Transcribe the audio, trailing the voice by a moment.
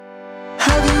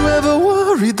you ever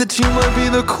worried that you might be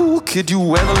the cool kid? You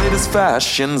wear the latest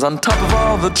fashions on top of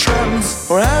all the trends.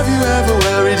 Or have you ever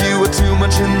worried you were too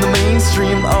much in the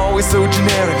mainstream? Always so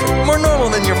generic, more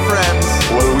normal than your friends.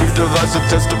 Well, we've devised a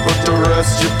test to put to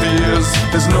rest your fears.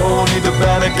 There's no need to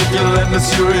panic if you lend us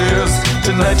your ears.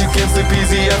 Tonight you can't sleep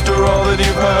easy after all that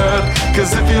you've heard.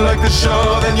 Cause if you like the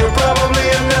show, then you're probably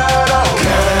a nerd. Oh,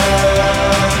 Canon,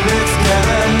 it's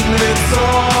Canon, it's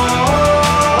all.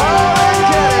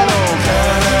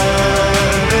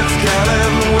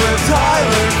 Canon with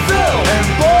Tyler, Phil, and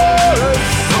Boris.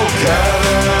 Oh,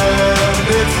 Canon,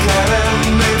 it's Canon,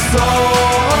 it's all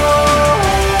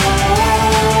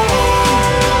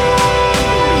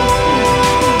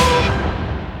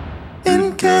in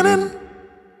Canon.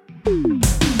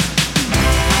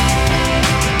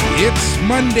 It's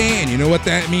Monday, and you know what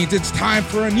that means. It's time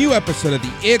for a new episode of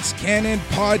the It's Canon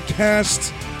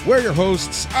podcast. We're your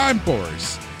hosts. I'm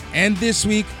Boris, and this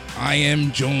week I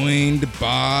am joined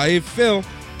by Phil.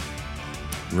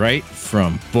 Right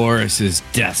from Boris's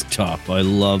desktop. I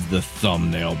love the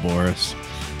thumbnail, Boris.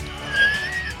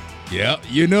 Yeah,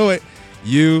 you know it.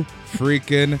 You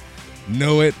freaking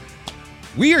know it.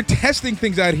 We are testing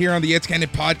things out here on the It's Canon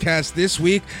podcast this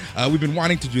week. We've been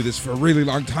wanting to do this for a really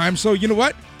long time, so you know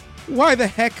what? Why the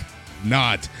heck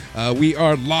not? We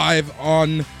are live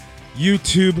on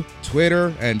YouTube,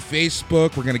 Twitter, and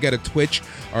Facebook. We're going to get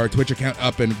our Twitch account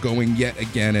up and going yet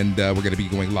again, and we're going to be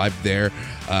going live there.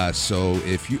 So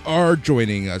if you are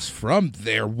joining us from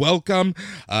there, welcome.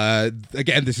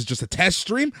 Again, this is just a test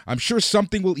stream. I'm sure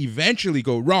something will eventually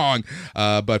go wrong,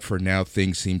 but for now,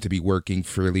 things seem to be working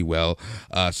fairly well.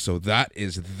 So that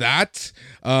is that.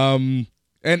 And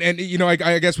you know,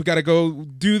 I guess we got to go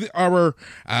do our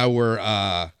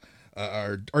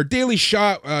daily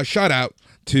shout out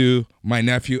to my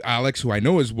nephew Alex, who I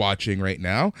know is watching right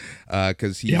now,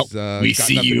 because he's we got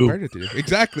see nothing you better to do.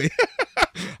 Exactly.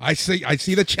 I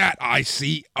see the chat. I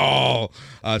see all.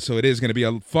 So it is going to be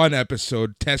a fun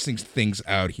episode testing things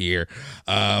out here.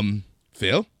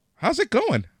 Phil, how's it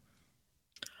going?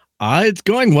 It's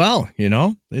going well. You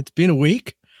know, it's been a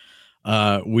week.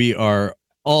 We are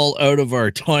all out of our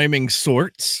timing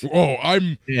sorts. Oh,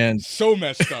 I'm so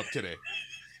messed up today.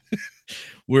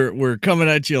 We're coming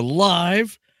at you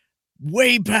live,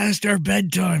 way past our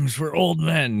bedtimes. We're old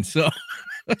men, so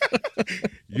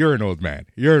You're an old man.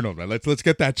 Let's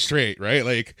get that straight, right?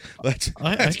 Like,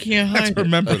 I can't hide let's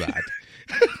remember that.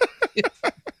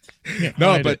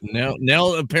 No, but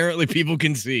now apparently people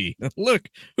can see. Look,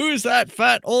 who's that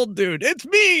fat old dude? It's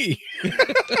me.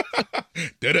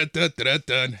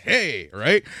 Dun. Hey,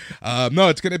 right? No,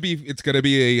 it's gonna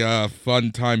be a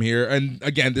fun time here. And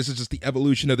again, this is just the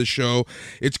evolution of the show.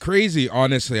 It's crazy,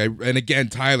 honestly. And again,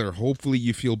 Tyler, hopefully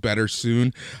you feel better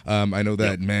soon. I know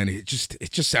that man. It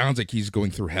just sounds like he's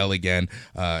going through hell again.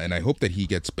 And I hope that he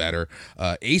gets better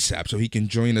ASAP, so he can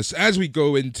join us as we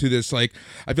go into this. Like,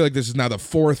 I feel like this is now the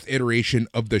fourth iteration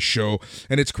of the show,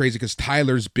 and it's crazy because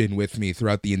Tyler's been with me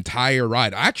throughout the entire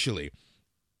ride. Actually,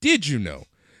 did you know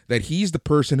that he's the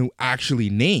person who actually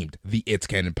named the It's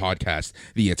Canon podcast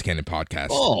the It's Canon podcast?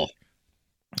 Oh,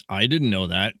 I didn't know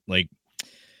that. Like,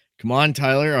 come on,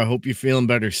 Tyler. I hope you're feeling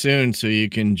better soon so you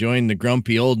can join the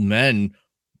grumpy old men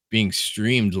being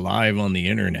streamed live on the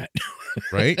internet.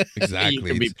 Right? Exactly. You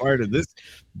can be part of this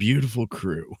beautiful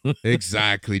crew.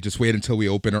 Exactly. Just wait until we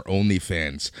open our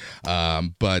OnlyFans.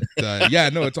 But yeah,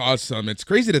 no, it's awesome. It's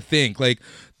crazy to think, like,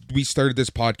 we started this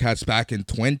podcast back in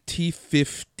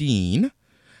 2015.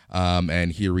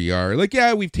 And here we are. Like,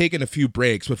 yeah, we've taken a few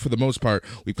breaks, but for the most part,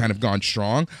 we've kind of gone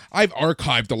strong. I've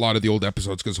archived a lot of the old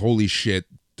episodes because holy shit,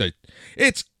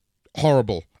 it's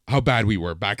horrible how bad we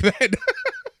were back then.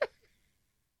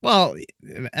 Well,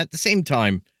 at the same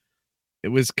time, it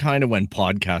was kind of when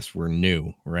podcasts were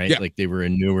new, right? Yeah. Like, they were a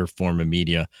newer form of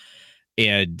media.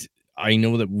 And I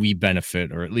know that we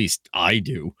benefit, or at least I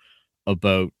do,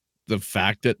 about the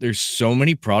fact that there's so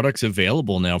many products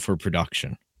available now for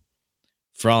production.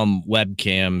 From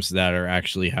webcams that are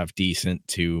actually half decent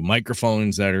to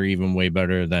microphones that are even way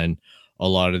better than a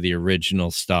lot of the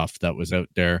original stuff that was out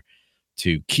there,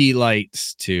 to key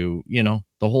lights, to, you know,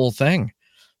 the whole thing.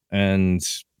 And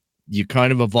you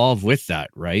kind of evolve with that,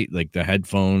 right? Like the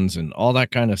headphones and all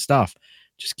that kind of stuff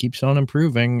just keeps on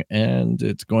improving, and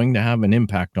it's going to have an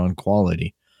impact on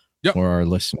quality for our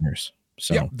listeners.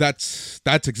 So yeah, that's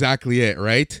exactly it,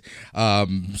 right?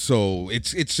 So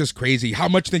it's just crazy how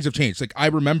much things have changed. Like, I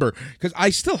remember, because I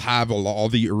still have all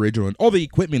the original and all the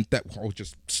equipment that I'll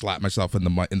just slap myself in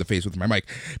the face with my mic.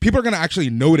 People are gonna actually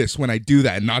notice when I do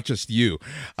that, and not just you.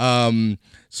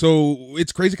 So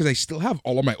it's crazy because I still have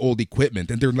all of my old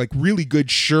equipment and they're like really good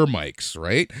Shure mics,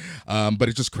 right? But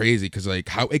it's just crazy because like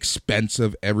how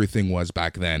expensive everything was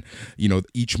back then. You know,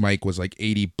 each mic was like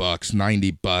 $80,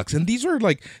 $90. And these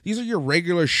are your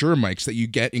regular Shure mics that you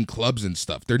get in clubs and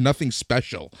stuff. They're nothing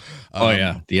special.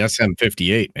 The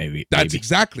SM58 maybe. That's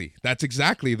exactly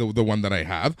the one that I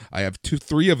have. I have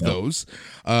 3 of those.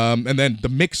 And then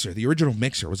the original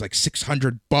mixer was like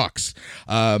 $600,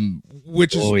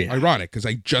 which is ironic because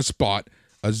I just bought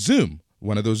a Zoom,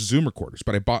 one of those Zoom recorders,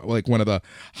 but I bought like one of the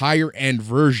higher end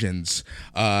versions,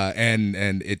 and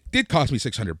it did cost me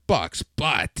 $600,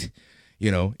 but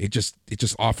you know, it just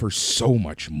offers so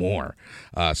much more.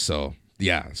 So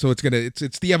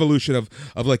it's the evolution of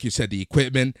like you said, the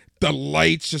equipment, the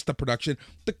lights, just the production,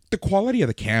 the quality of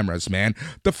the cameras, man.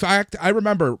 The fact I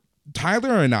remember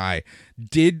Tyler and I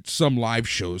did some live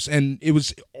shows, and it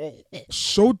was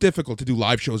so difficult to do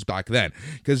live shows back then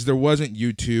because there wasn't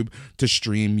YouTube to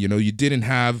stream. You know, you didn't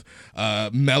have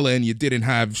Melon, you didn't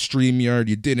have StreamYard,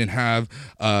 you didn't have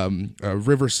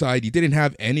Riverside, you didn't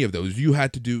have any of those. You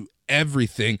had to do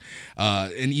everything,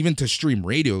 and even to stream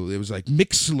radio, it was like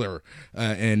Mixler,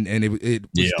 and it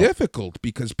was difficult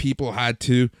because people had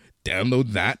to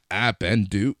download that app and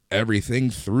do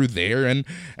everything through there and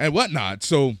whatnot.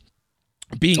 So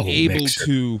being able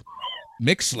to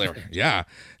Mixler,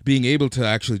 being able to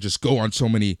actually just go on so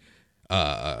many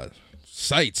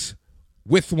sites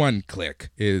with one click,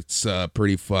 it's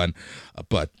pretty fun.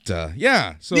 But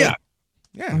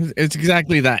it's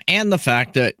exactly that. And the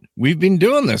fact that we've been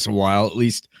doing this a while, at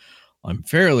least I'm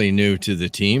fairly new to the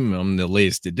team. I'm the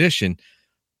latest edition,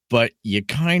 but you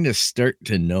kind of start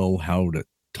to know how to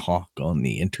talk on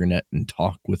the internet and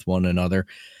talk with one another.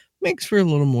 Makes for a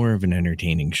little more of an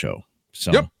entertaining show.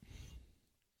 So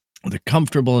the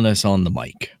comfortableness on the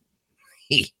mic.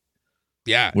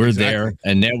 We're there,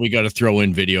 and now we got to throw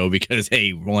in video because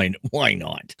hey, why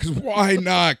not? Because why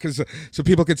not? Because so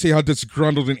people can see how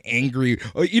disgruntled and angry.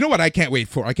 You know what? I can't wait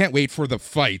for. I can't wait for the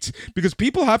fights because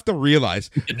people have to realize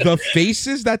the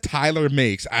faces that Tyler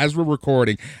makes as we're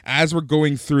recording, as we're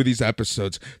going through these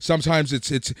episodes. Sometimes it's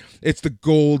the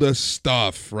goldest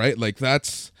stuff, right? Like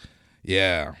that's.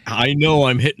 Yeah, I know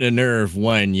I'm hitting a nerve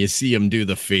when you see him do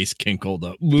the face kinkle,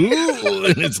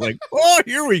 and it's like, oh,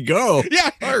 here we go. Yeah,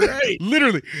 all right.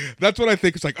 Literally, that's what I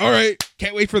think. It's like, all right,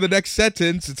 can't wait for the next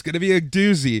sentence. It's gonna be a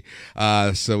doozy.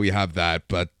 So we have that,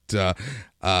 but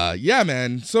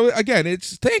man. So again,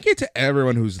 it's thank you to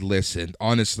everyone who's listened.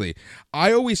 Honestly,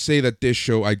 I always say that this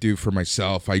show I do for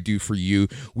myself, I do for you.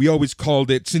 We always called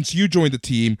it, since you joined the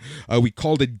team, we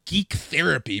called it geek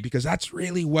therapy because that's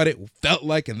really what it felt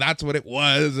like and that's what it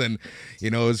was. And, you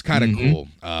know, it was kind of cool.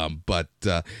 But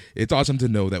it's awesome to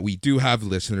know that we do have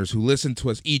listeners who listen to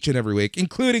us each and every week,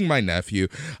 including my nephew.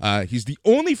 He's the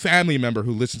only family member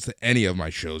who listens to any of my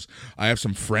shows. I have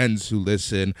some friends who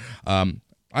listen.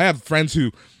 I have friends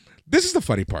who, this is the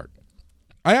funny part.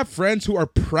 I have friends who are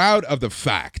proud of the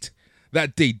fact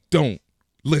that they don't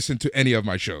listen to any of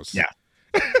my shows. Yeah.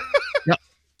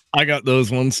 I got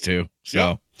those ones too.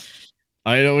 So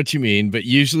I know what you mean, but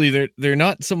usually they're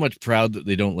not so much proud that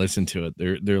they don't listen to it.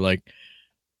 They're like,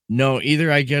 no,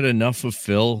 either I get enough of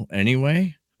Phil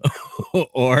anyway,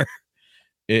 or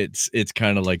it's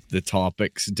kind of like the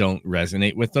topics don't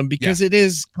resonate with them because it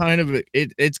is kind of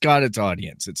it's got its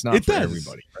audience. It's not for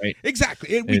everybody, right?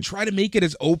 Exactly. We try to make it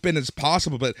as open as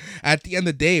possible, but at the end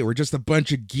of the day, we're just a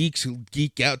bunch of geeks who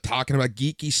geek out talking about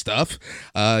geeky stuff,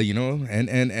 you know,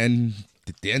 and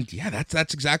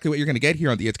that's exactly what you're going to get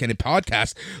here on the It's Canon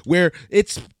podcast, where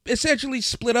it's essentially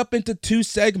split up into 2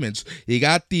 segments. You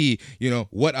got the, you know,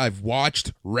 what I've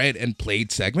watched, read, and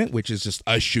played segment, which is just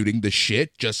us shooting the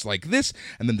shit, just like this.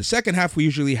 And then the second half, we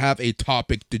usually have a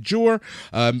topic du jour.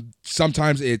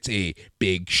 Sometimes it's a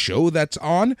big show that's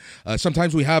on.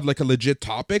 Sometimes we have like a legit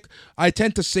topic. I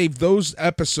tend to save those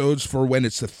episodes for when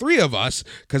it's the 3 of us,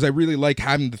 because I really like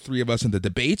having the 3 of us in the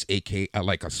debates, aka I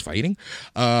like us fighting.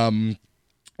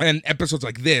 And episodes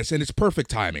like this, and it's perfect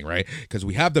timing, right? Because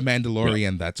we have the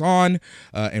Mandalorian that's on,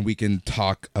 and we can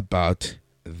talk about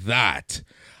that.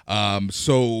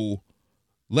 So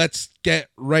let's get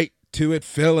right to it,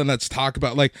 Phil, and let's talk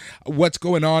about like what's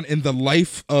going on in the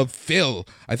life of Phil.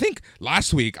 I think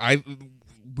last week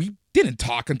we didn't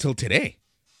talk until today.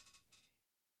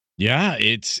 Yeah,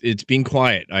 it's been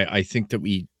quiet. I think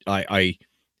that I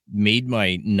made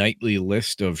my nightly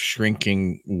list of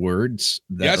shrinking words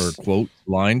that are quote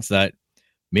lines that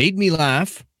made me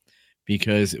laugh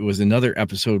because it was another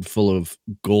episode full of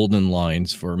golden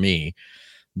lines for me.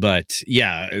 But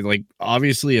yeah, like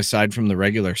obviously aside from the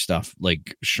regular stuff,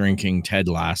 like shrinking Ted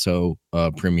Lasso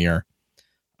premiere,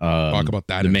 talk about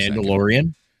that. The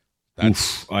Mandalorian.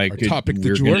 That's our topic du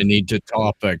We're jour. gonna need to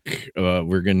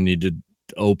We're gonna need to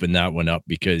open that one up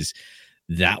because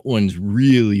that one's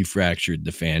really fractured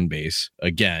the fan base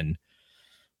again.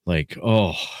 Like,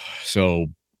 so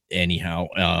anyhow,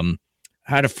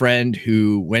 had a friend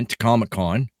who went to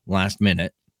Comic-Con last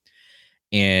minute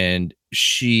and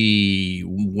she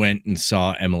went and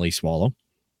saw Emily Swallow.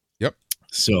 Yep.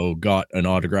 So got an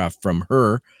autograph from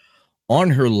her on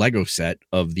her Lego set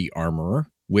of the Armorer,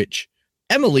 which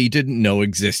Emily didn't know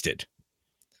existed.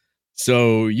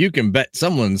 So you can bet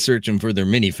someone's searching for their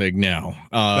minifig now.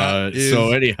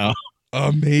 So anyhow,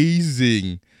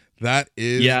 amazing. That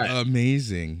is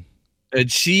amazing.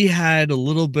 And she had a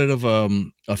little bit of a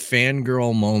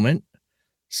fangirl moment.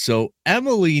 So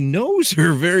Emily knows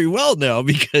her very well now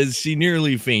because she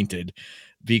nearly fainted.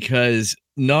 Because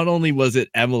not only was it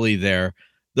Emily there,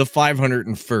 the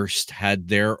 501st had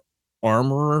their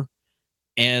Armorer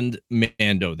and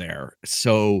Mando there.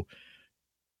 So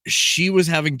she was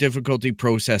having difficulty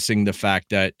processing the fact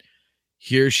that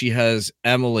here she has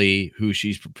Emily, who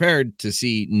she's prepared to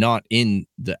see not in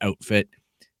the outfit.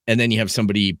 And then you have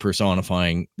somebody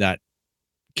personifying that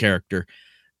character.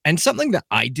 And something that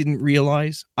I didn't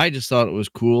realize, I just thought it was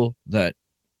cool that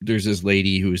there's this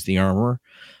lady who's the Armorer.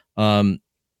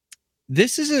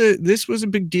 This was a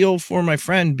big deal for my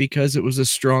friend because it was a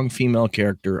strong female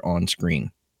character on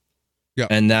screen. Yeah.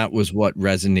 And that was what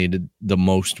resonated the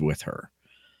most with her,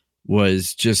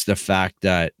 was just the fact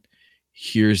that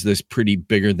here's this pretty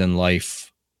bigger than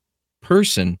life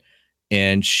person.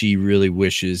 And she really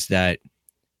wishes that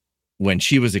when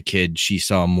she was a kid, she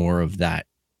saw more of that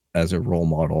as a role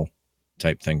model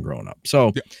type thing growing up.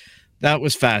 So that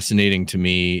was fascinating to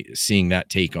me, seeing that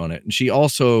take on it. And she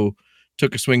also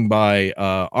took a swing by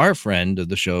our friend of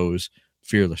the show's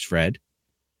Fearless Fred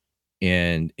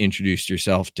and introduced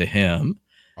herself to him.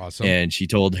 Awesome. And she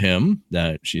told him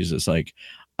that she's just like,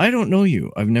 I don't know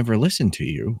you. I've never listened to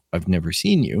you. I've never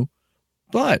seen you,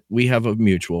 but we have a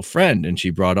mutual friend. And she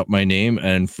brought up my name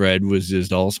and Fred was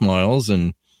just all smiles.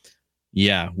 And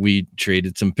yeah, we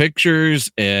traded some pictures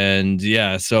and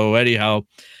so anyhow,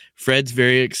 Fred's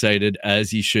very excited, as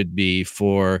he should be,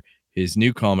 for his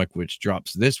new comic, which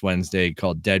drops this Wednesday,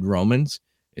 called Dead Romans.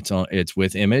 It's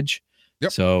with Image.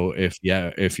 Yep. So if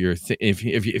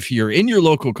you're in your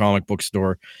local comic book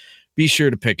store, be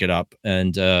sure to pick it up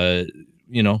and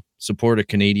support a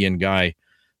Canadian guy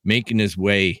making his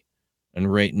way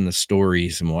and writing the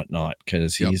stories and whatnot,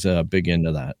 because he's big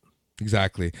into that.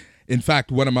 Exactly. In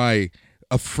fact,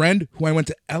 a friend who I went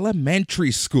to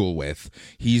elementary school with,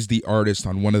 he's the artist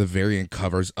on one of the variant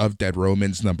covers of Dead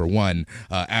Romans #1,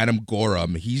 Adam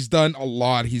Gorham. He's done a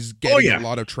lot. He's getting a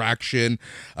lot of traction.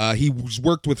 He's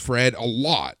worked with Fred a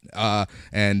lot.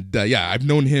 I've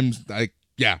known him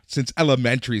since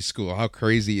elementary school. How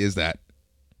crazy is that?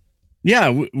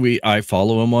 Yeah, I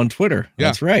follow him on Twitter.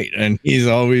 That's right. And he's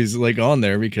always on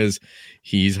there because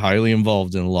he's highly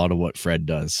involved in a lot of what Fred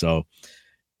does. So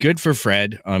good for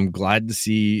Fred. I'm glad to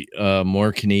see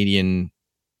more Canadian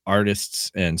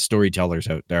artists and storytellers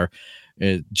out there.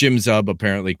 Jim Zub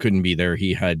apparently couldn't be there.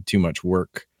 He had too much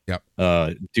work,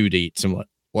 due dates and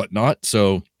whatnot.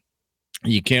 So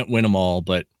you can't win them all,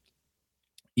 but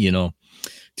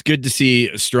it's good to see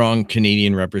a strong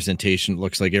Canadian representation. It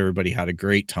looks like everybody had a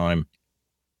great time.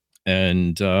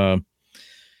 And so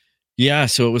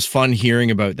it was fun hearing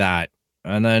about that.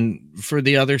 And then for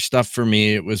the other stuff for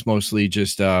me, it was mostly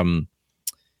just for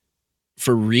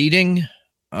reading,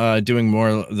 doing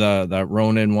more the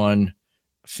Ronin one,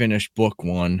 finished book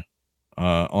 1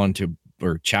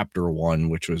 or chapter 1,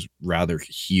 which was rather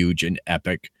huge and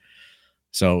epic.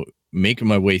 So making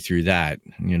my way through that,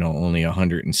 only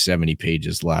 170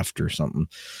 pages left or something.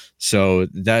 So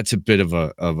that's a bit of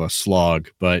a slog,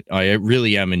 but I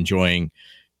really am enjoying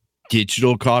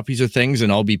digital copies of things,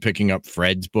 and I'll be picking up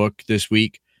Fred's book this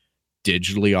week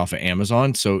digitally off of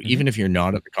Amazon. So even if you're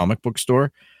not at the comic book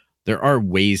store, there are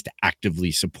ways to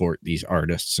actively support these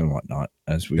artists and whatnot,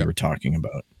 as we were talking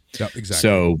about. Yep,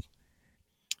 exactly.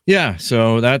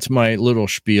 So that's my little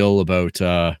spiel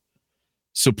about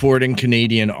supporting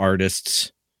Canadian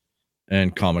artists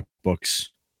and comic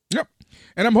books. Yep.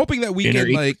 And I'm hoping that we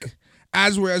can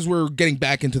as we're getting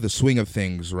back into the swing of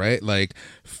things, right? Like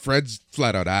Fred's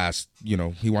flat out asked,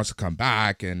 he wants to come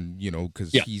back and,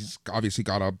 because he's obviously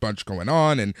got a bunch going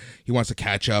on and he wants to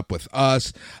catch up with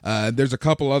us. There's a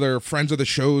couple other friends of the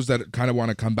shows that kind of want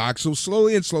to come back. So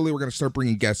slowly we're going to start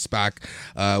bringing guests back,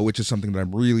 which is something that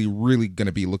I'm really, really going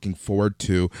to be looking forward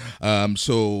to.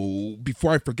 So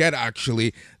before I forget,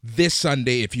 actually, this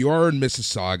Sunday, if you are in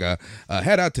Mississauga,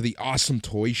 head out to the Awesome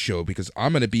Toy Show because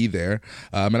I'm going to be there.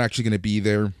 I'm actually going to be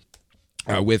there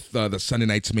with the Sunday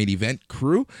Night's Main Event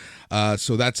crew.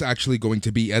 So that's actually going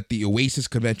to be at the Oasis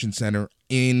Convention Center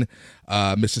in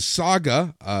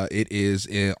Mississauga. It is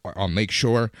on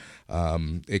Lakeshore.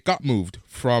 It got moved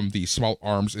from the Small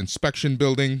Arms Inspection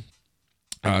Building.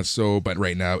 But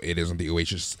right now it is in the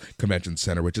Oasis Convention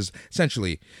Center, which is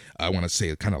essentially, I want to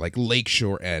say, kind of like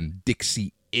Lakeshore and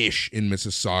Dixie-ish in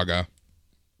Mississauga.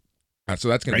 So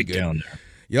that's going to be good. Down there.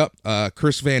 Yep.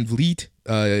 Chris Van Vliet,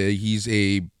 he's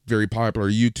a very popular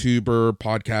YouTuber,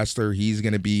 podcaster. He's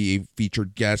going to be a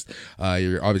featured guest.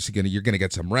 You're obviously you're going to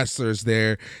get some wrestlers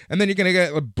there, and then you're going to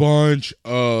get a bunch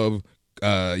of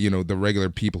the regular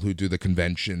people who do the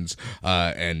conventions.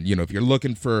 And if you're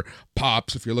looking for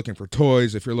pops, if you're looking for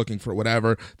toys, if you're looking for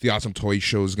whatever, the Awesome Toy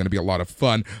Show is going to be a lot of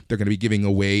fun. They're going to be giving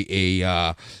away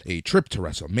a trip to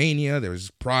WrestleMania.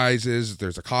 There's prizes.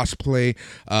 There's a cosplay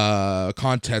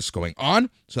contest going on.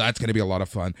 So that's going to be a lot of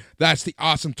fun. That's the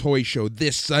Awesome Toy Show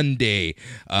this Sunday,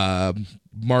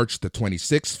 March the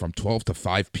 26th from 12 to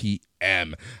 5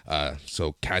 p.m.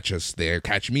 So catch us there,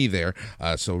 catch me there.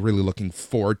 So really looking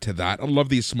forward to that. I love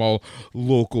these small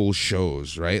local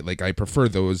shows, right? Like I prefer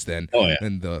those than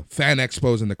the fan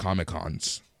expos and the Comic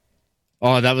Cons.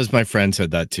 Oh, that was my friend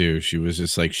said that too. She was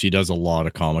just like, she does a lot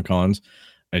of Comic Cons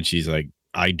and she's like,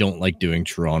 I don't like doing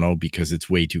Toronto because it's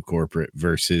way too corporate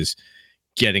versus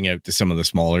getting out to some of the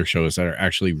smaller shows that are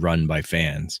actually run by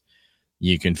fans.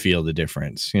 You can feel the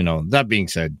difference. That being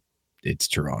said, it's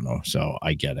Toronto, so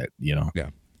I get it. Yeah,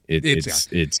 it's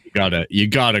you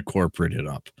gotta corporate it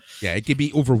up. Yeah, it can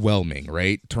be overwhelming,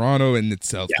 right? Toronto in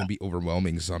itself can be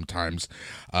overwhelming sometimes.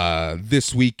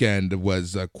 This weekend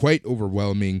was quite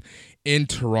overwhelming in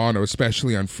Toronto,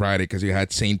 especially on Friday because you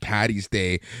had St. Paddy's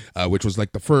Day, which was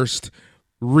like the first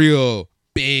real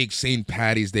big St.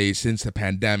 Paddy's Day since the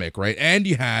pandemic, right? And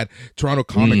you had Toronto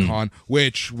Comic Con,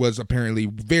 which was apparently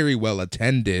very well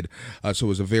attended. So it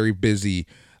was a very busy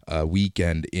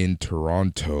weekend in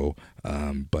Toronto.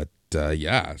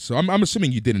 So I'm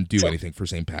assuming you didn't do anything for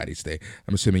St. Paddy's Day.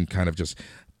 I'm assuming kind of just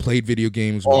played video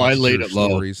games. Oh, I laid it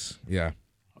low. Yeah.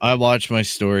 I watched my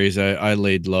stories. I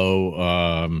laid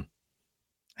low.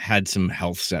 Had some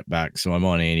health setbacks, so I'm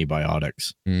on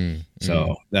antibiotics.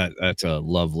 So that's a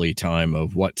lovely time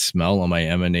of what smell am I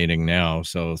emanating now?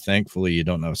 So thankfully you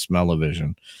don't have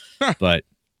smell-o-vision. But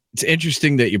it's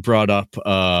interesting that you brought up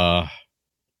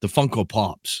the Funko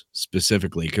Pops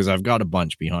specifically, because I've got a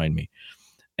bunch behind me.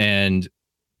 And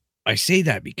I say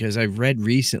that because I've read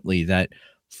recently that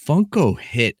Funko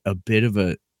hit a bit of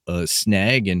a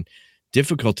snag and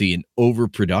difficulty in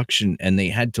overproduction, and they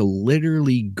had to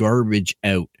literally garbage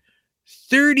out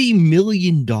 $30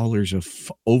 million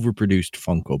of overproduced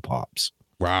Funko Pops.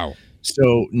 Wow.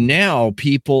 So now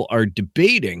people are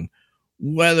debating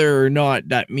whether or not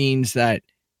that means that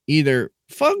either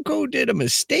Funko did a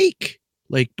mistake,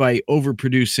 like by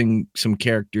overproducing some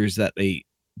characters that they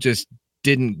just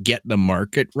didn't get the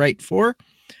market right for,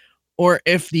 or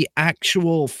if the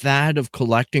actual fad of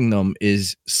collecting them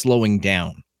is slowing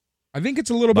down. I think it's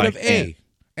a little bit of A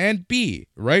and B,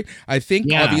 right? I think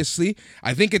obviously,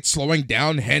 I think it's slowing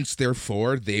down, hence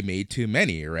therefore they made too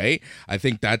many, right? I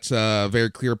think that's a very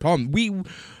clear problem.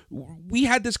 We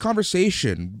had this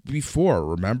conversation before,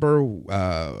 remember?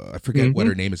 I forget what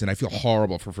her name is, and I feel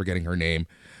horrible for forgetting her name.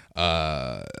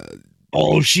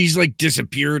 She's like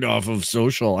disappeared off of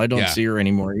social. I don't see her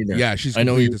anymore either. Yeah, she's I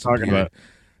know who you're talking about.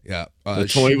 Yeah. The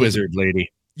toy wizard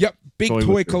lady. Yep, big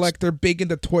toy collector, big in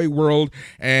the toy world,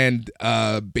 and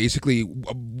basically,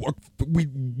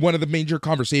 one of the major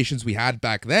conversations we had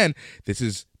back then, this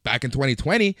is back in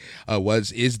 2020,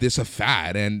 is this a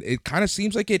fad? And it kind of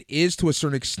seems like it is to a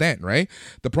certain extent, right?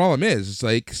 The problem is,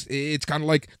 it's kind of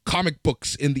like comic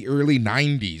books in the early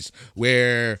 90s,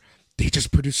 where they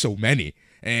just produce so many,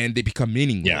 and they become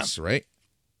meaningless, right?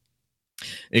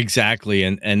 Exactly,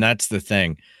 and that's the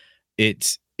thing.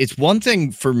 It's one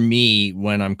thing for me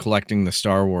when I'm collecting the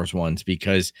Star Wars ones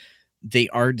because they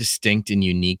are distinct and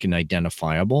unique and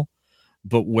identifiable.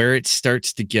 But where it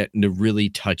starts to get into really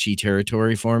touchy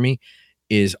territory for me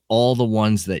is all the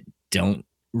ones that don't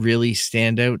really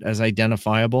stand out as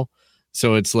identifiable.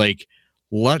 So it's like,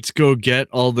 let's go get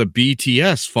all the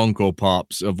BTS Funko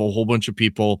Pops of a whole bunch of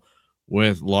people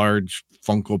with large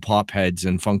Funko Pop heads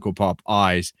and Funko Pop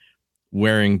eyes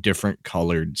wearing different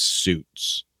colored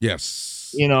suits. Yes.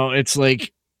 It's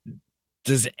like,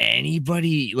 does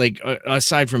anybody, like,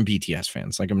 aside from BTS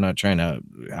fans, like, I'm not trying to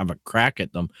have a crack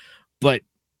at them, but,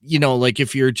 like,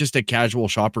 if you're just a casual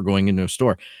shopper going into a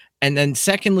store, and then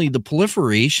secondly, the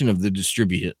proliferation of the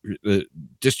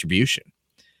distribution.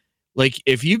 Like,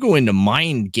 if you go into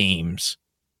Mind Games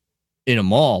in a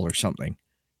mall or something,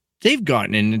 they've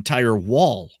gotten an entire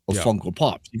wall of Funko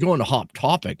Pops. You go into Hot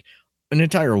Topic, an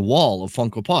entire wall of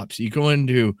Funko Pops. You go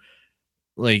into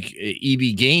like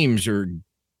EB Games or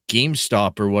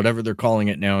GameStop or whatever they're calling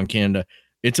it now in Canada.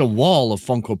 It's a wall of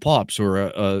Funko Pops, or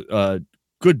a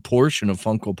good portion of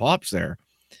Funko Pops there.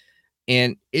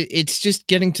 And it's just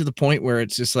getting to the point where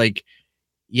it's just like,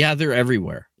 yeah, they're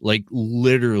everywhere. Like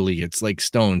literally, it's like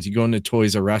stones. You go into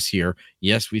Toys R Us here.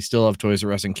 Yes, we still have Toys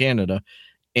R Us in Canada.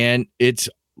 And it's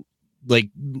like,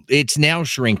 it's now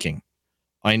shrinking.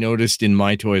 I noticed in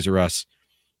my Toys R Us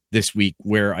this week,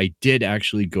 where I did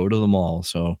actually go to the mall.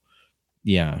 So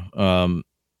yeah,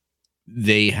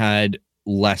 they had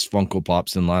less Funko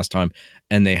Pops than last time,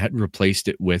 and they had replaced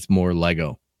it with more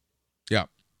Lego. Yeah.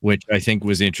 Which I think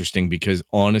was interesting, because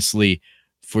honestly,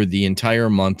 for the entire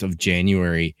month of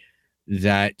January,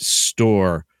 that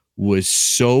store was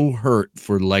so hurt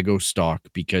for Lego stock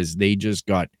because they just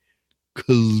got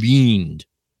cleaned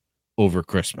over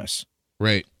Christmas.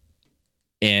 Right.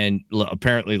 And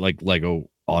apparently, like, Lego,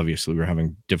 obviously, we're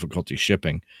having difficulty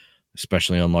shipping,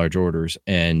 especially on large orders.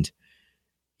 And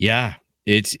yeah,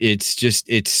 it's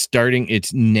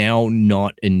now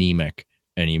not anemic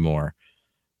anymore.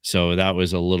 So that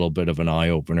was a little bit of an eye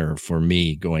opener for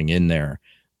me going in there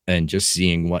and just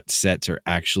seeing what sets are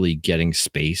actually getting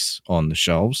space on the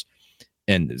shelves.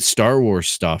 And Star Wars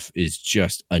stuff is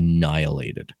just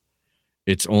annihilated.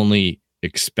 It's only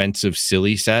expensive,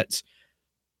 silly sets.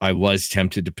 I was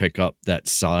tempted to pick up that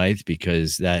Scythe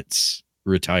because that's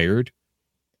retired.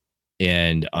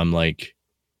 And I'm like,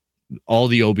 all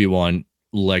the Obi-Wan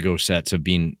Lego sets have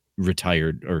been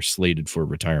retired or slated for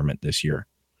retirement this year.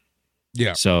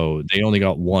 Yeah. So they only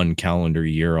got one calendar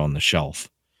year on the shelf.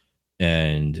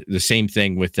 And the same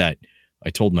thing with that.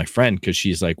 I told my friend, because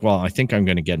she's like, well, I think I'm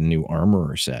going to get a new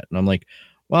Armorer set. And I'm like,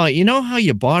 well, you know how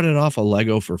you bought it off of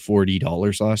Lego for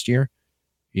 $40 last year?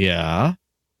 Yeah.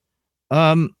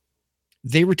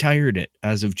 They retired it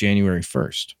as of January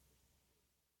 1st.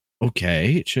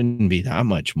 Okay, it shouldn't be that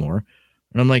much more.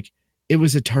 And I'm like, it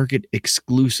was a Target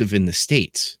exclusive in the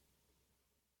States.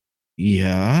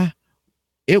 Yeah.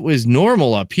 It was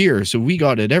normal up here, so we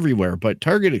got it everywhere, but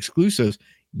Target exclusives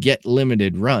get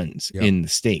limited runs in the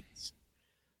States.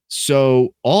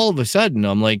 So all of a sudden,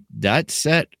 I'm like, that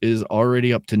set is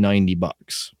already up to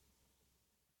 $90.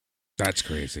 That's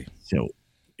crazy. So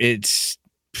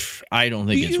I don't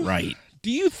think it's right.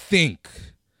 Do you think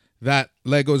that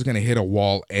Lego is going to hit a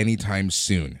wall anytime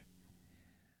soon?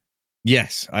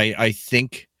 Yes, I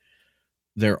think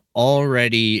they're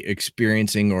already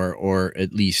experiencing or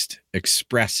at least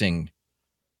expressing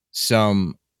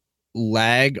some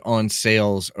lag on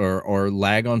sales or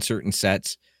lag on certain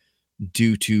sets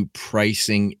due to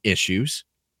pricing issues.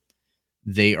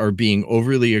 They are being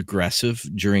overly aggressive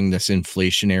during this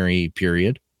inflationary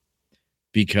period,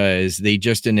 because they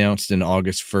just announced an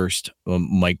August 1st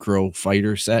micro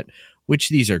fighter set, which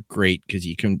these are great because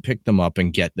you can pick them up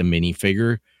and get the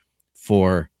minifigure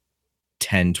for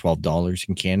 $10-12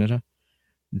 in Canada.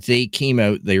 They came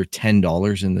out, they're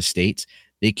 $10 in the States.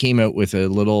 They came out with a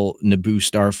little Naboo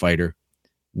starfighter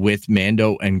with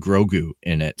Mando and Grogu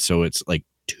in it. So it's like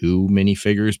 2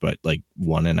 minifigures, but like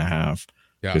 1.5,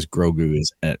 because Grogu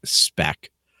is a spec.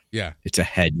 Yeah. It's a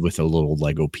head with a little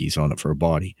Lego piece on it for a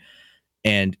body.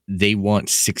 And they want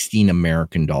 $16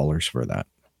 American for that.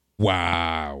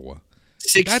 Wow.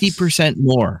 60%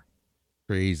 more.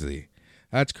 Crazy.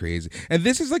 That's crazy. And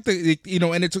this is like and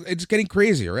it's getting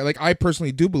crazier, right? Like, I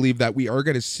personally do believe that we are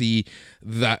going to see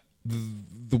that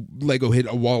the Lego hit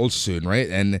a wall soon, right?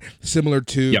 And similar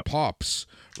to Pops,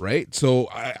 right? So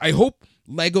I hope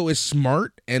Lego is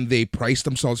smart and they price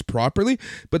themselves properly.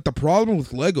 But the problem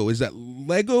with Lego is that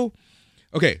Lego...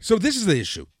 Okay, so this is the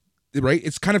issue, right?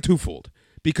 It's kind of twofold,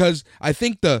 because I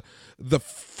think the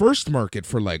first market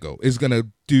for Lego is going to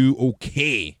do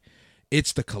okay.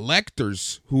 It's the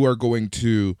collectors who are going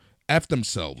to F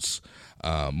themselves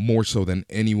more so than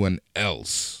anyone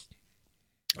else.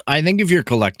 I think if you're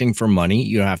collecting for money,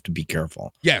 you have to be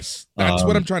careful. Yes, that's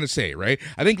what I'm trying to say, right?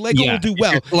 I think Lego will do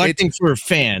well. If you're collecting for a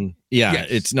fan,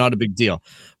 it's not a big deal.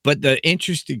 But the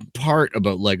interesting part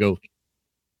about Lego,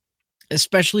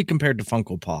 especially compared to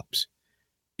Funko Pops,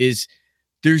 is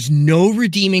there's no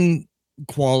redeeming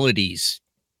qualities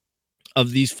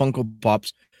of these Funko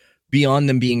Pops beyond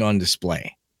them being on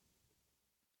display.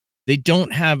 They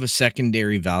don't have a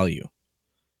secondary value.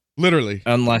 Literally.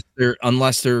 Unless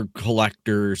they're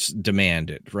collectors demand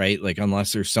it, right? Like,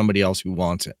 unless there's somebody else who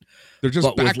wants it. They're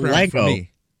just background Lego, for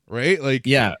me, right? Like,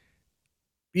 yeah.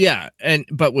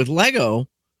 But with Lego,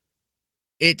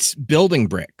 it's building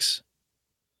bricks.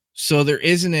 So there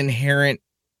is an inherent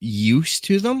use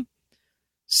to them.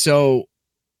 So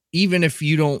even if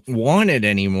you don't want it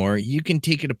anymore, you can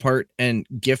take it apart and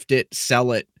gift it,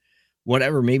 sell it,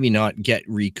 whatever. Maybe not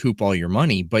recoup all your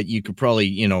money, but you could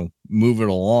probably, move it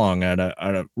along at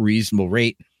a reasonable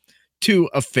rate to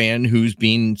a fan who's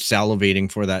been salivating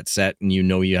for that set, and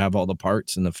you have all the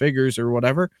parts and the figures or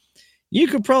whatever. You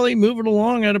could probably move it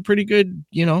along at a pretty good,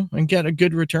 and get a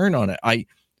good return on it.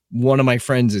 One of my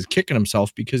friends is kicking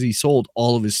himself because he sold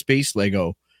all of his space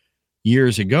Lego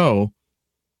years ago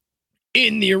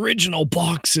in the original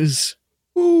boxes.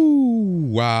 Ooh,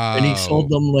 wow. And he sold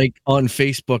them like on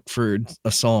Facebook for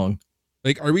a song.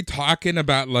 Like, are we talking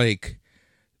about like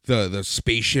the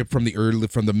spaceship from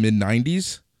the mid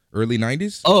 90s, early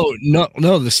 90s? Oh,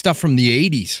 no, the stuff from the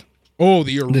 80s. Oh,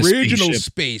 the original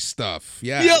space stuff.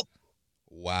 Yeah. Yep.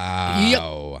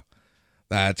 Wow. Yep.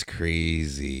 That's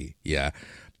crazy. Yeah.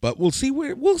 But we'll see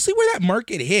where that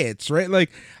market hits, right?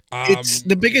 Like, it's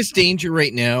the biggest danger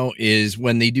right now is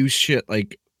when they do shit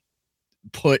like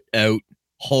put out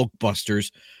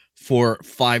Hulkbusters for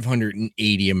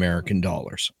 $580 American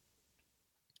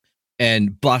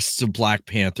and busts of Black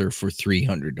Panther for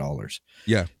 $300.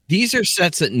 Yeah. These are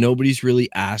sets that nobody's really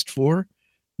asked for.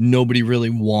 Nobody really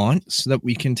wants, that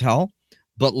we can tell.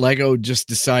 But Lego just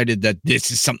decided that this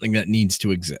is something that needs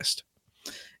to exist.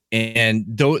 And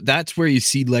that's where you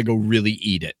see Lego really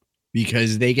eat it,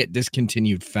 because they get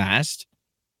discontinued fast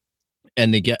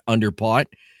and they get underbought.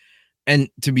 And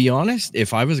to be honest,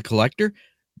 if I was a collector,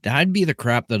 that'd be the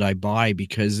crap that I buy,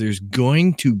 because there's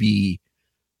going to be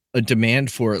a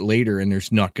demand for it later and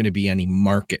there's not going to be any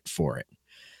market for it.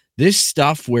 This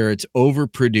stuff where it's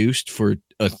overproduced for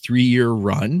a 3-year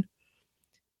run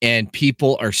and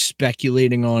people are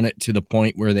speculating on it to the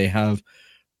point where they have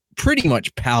pretty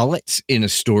much pallets in a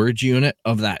storage unit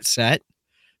of that set,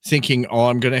 thinking, oh,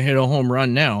 I'm going to hit a home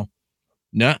run now.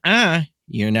 Nuh-uh,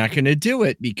 you're not going to do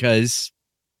it, because,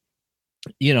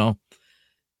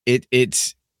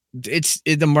 it's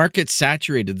the market's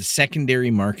saturated. The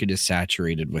secondary market is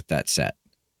saturated with that set.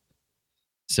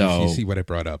 So you see what I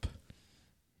brought up?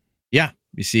 Yeah,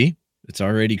 you see, it's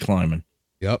already climbing.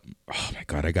 Yep. Oh my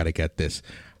God, I gotta get this.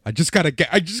 I just gotta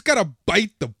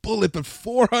bite the bullet. But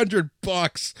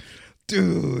 $400,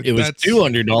 dude. It was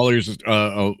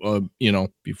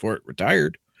 $200. Before it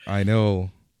retired. I know.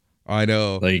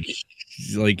 Like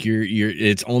you're.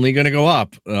 It's only gonna go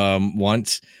up.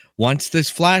 Once this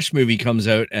Flash movie comes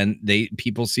out and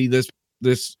people see this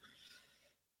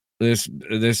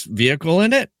vehicle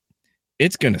in it,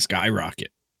 it's gonna skyrocket.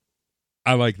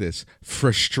 I like this.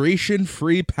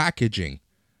 Frustration-free packaging.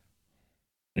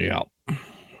 Yeah.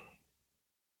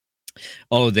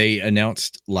 Oh, they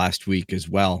announced last week as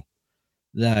well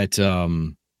that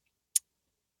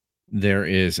there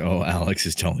is. Oh, Alex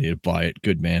is telling you to buy it.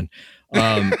 Good man.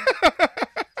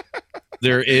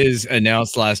 There is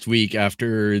announced last week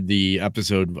after the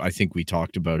episode. I think we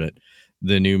talked about it.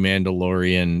 The new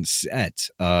Mandalorian set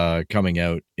coming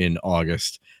out in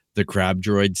August. The Crab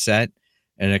Droid set,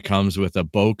 and it comes with a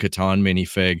Bo-Katan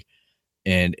minifig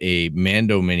and a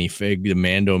Mando minifig. The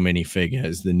Mando minifig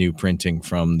has the new printing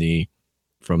from the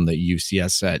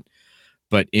UCS set.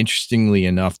 But interestingly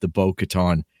enough, the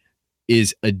Bo-Katan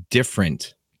is a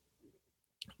different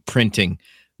printing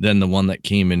than the one that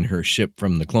came in her ship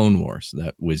from the Clone Wars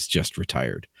that was just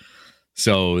retired.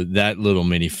 So that little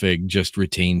minifig just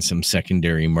retains some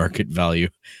secondary market value.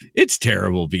 It's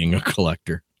terrible being a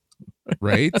collector.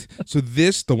 Right? So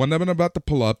the one that I'm about to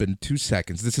pull up in 2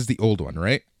 seconds, this is the old one,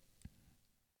 right?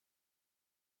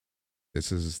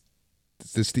 Is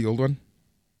this the old one?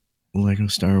 Lego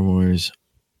Star Wars.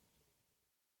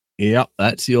 Yep,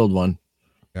 that's the old one.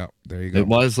 Yeah, there you go. It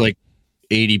was like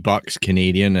 $80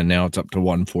 Canadian, and now it's up to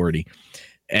 $140.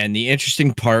 And the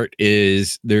interesting part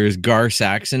is there's Gar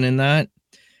Saxon in that,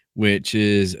 which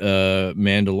is a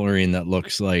Mandalorian that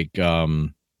looks like Darth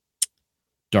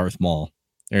Maul.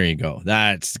 There you go.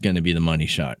 That's going to be the money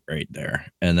shot right there.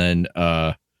 And then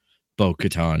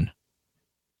Bo-Katan,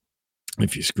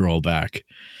 if you scroll back,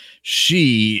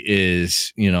 she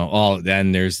is,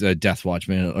 then there's the Death Watch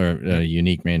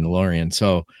unique Mandalorian.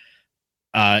 So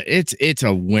it's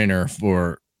a winner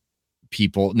for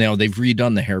people. Now they've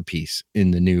redone the hairpiece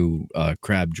in the new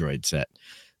Crab Droid set.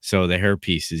 So the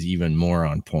hairpiece is even more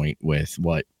on point with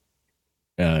what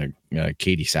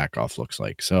Katie Sackhoff looks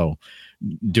like. So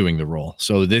doing the role.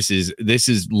 So this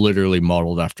is literally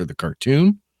modeled after the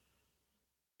cartoon.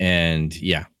 And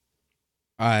yeah.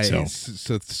 So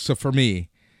for me,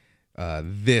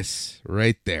 this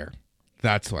right there,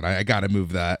 that's what I gotta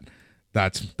move that.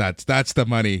 That's the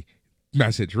money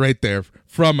message right there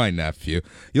from my nephew.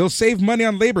 You'll save money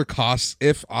on labor costs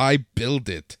if I build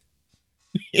it.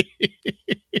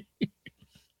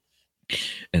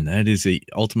 and that is a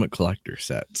ultimate collector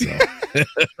set. So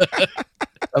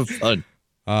have fun.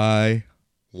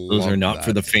 Those are not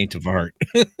for the faint of heart.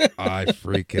 I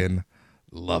freaking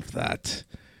love that.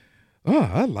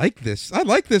 Oh, I like this. I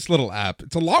like this little app.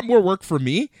 It's a lot more work for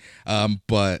me,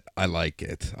 but I like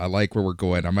it. I like where we're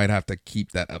going. I might have to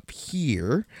keep that up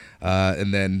here,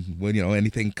 and then when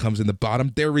anything comes in the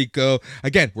bottom, there we go.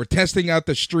 Again, we're testing out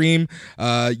the stream.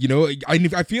 I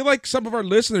feel like some of our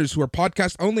listeners who are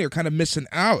podcast only are kind of missing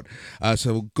out.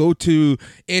 So go to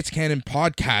It's Canon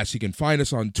Podcast. You can find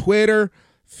us on Twitter,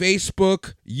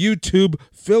 Facebook, YouTube.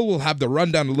 Phil will have the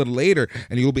rundown a little later,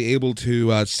 and you'll be able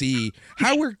to see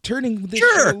how we're turning this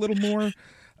a little more.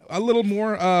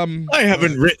 I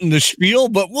haven't written the spiel,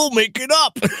 but we'll make it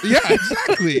up. Yeah,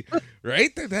 exactly.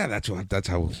 Right? That's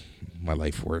how my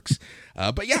life works.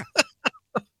 But yeah,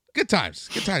 good times.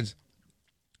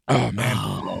 Oh man.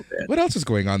 What else is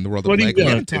going on in the world of Lego? We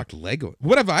haven't talked Lego.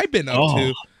 What have I been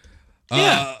up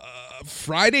to?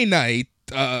 Friday night.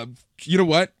 You know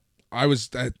what? I was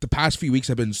the past few weeks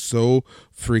I've been so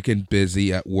freaking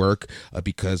busy at work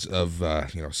because of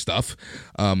stuff.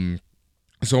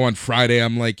 So on Friday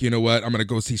I'm like, you know what? I'm gonna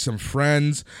go see some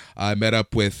friends. I met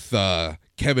up with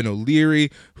Kevin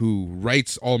O'Leary, who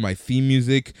writes all my theme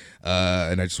music,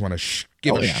 and I just want to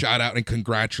give a shout out and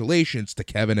congratulations to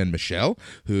Kevin and Michelle,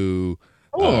 who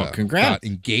got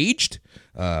engaged.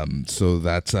 So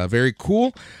that's very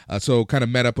cool. So kind of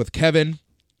met up with Kevin.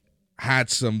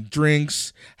 Had some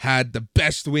drinks, had the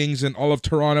best wings in all of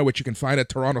Toronto, which you can find at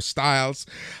Toronto Styles,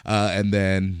 and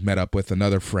then met up with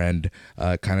another friend,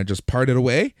 kind of just parted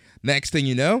away. Next thing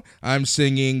you know, I'm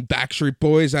singing Backstreet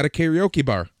Boys at a karaoke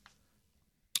bar.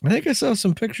 I think I saw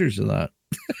some pictures of that.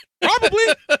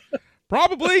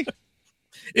 Probably.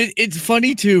 It's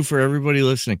funny, too, for everybody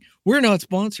listening. We're not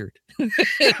sponsored. And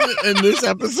this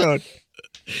episode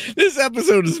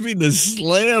has been the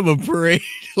slam of parade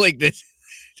like this.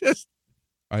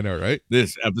 I know, right?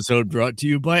 This episode brought to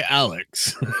you by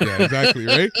Alex. Yeah, exactly,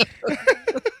 right?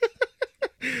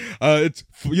 It's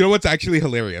what's actually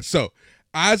hilarious. So,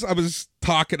 as I was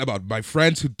talking about my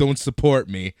friends who don't support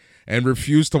me and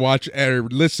refuse to watch or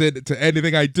listen to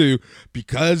anything I do,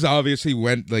 because obviously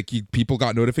when people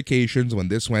got notifications when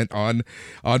this went on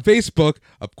Facebook,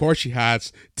 of course she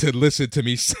has to listen to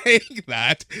me saying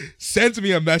that, sends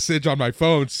me a message on my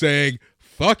phone saying,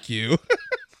 "Fuck you."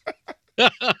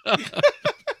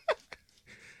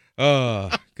 Oh,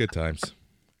 good times.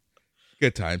 Yeah,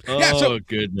 so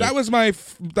goodness. that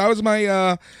was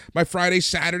my Friday.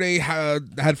 Saturday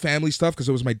had family stuff because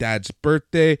it was my dad's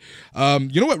birthday.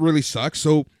 You know what really sucks?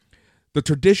 So the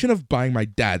tradition of buying my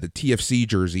dad the TFC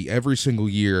jersey every single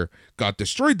year got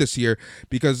destroyed this year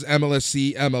because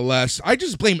MLS. I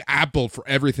just blame Apple for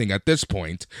everything at this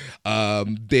point.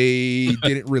 They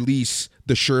didn't release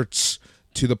the shirts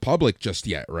to the public just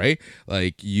yet, right?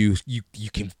 Like you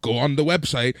can go on the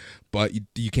website, but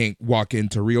you can't walk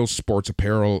into Real Sports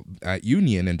Apparel at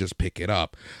Union and just pick it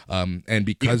up. And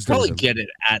because you probably get it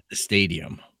at the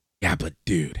stadium. Yeah, but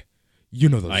dude, you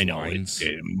know those. I know lines.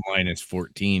 it's minus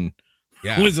 14.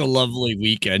 Yeah, it was a lovely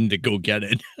weekend to go get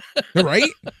it.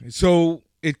 Right? So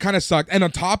it kind of sucked. And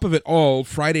on top of it all,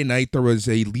 Friday night there was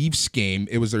a Leafs game.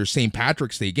 It was their St.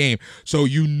 Patrick's Day game. So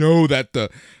you know that the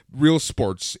Real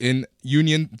Sports in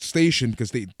Union Station,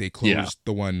 because they closed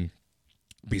the one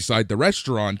beside the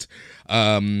restaurant,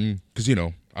 because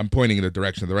I'm pointing in the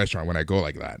direction of the restaurant when I go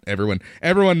like that.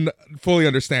 Everyone fully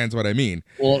understands what I mean.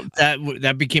 Well,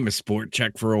 that became a sport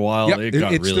check for a while. Yep, it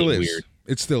got really still is. Weird.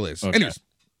 It still is. Okay. Anyways,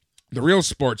 the Real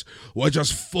Sports was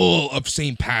just full of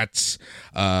St. Pat's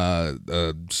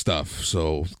stuff,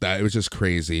 so that it was just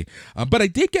crazy. But I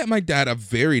did get my dad a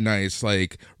very nice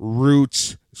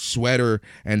Roots sweater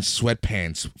and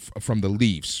sweatpants from the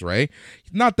Leafs, right?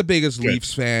 Not the biggest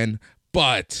Leafs fan,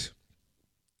 but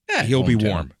he'll be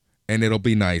warm and it'll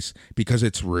be nice because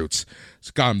it's Roots.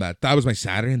 So got him that. That was my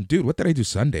Saturday. And dude, what did I do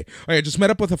Sunday? Oh, yeah, just met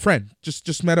up with a friend.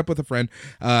 Just met up with a friend.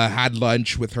 Had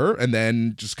lunch with her and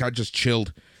then just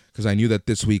chilled because I knew that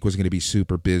this week was going to be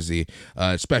super busy,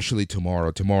 especially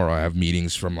tomorrow. Tomorrow I have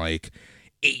meetings from 8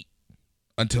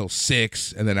 until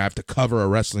 6, and then I have to cover a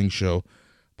wrestling show,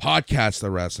 podcast a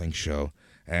wrestling show,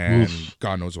 and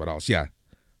God knows what else. Yeah.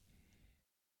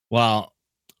 Well,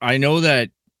 I know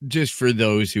that just for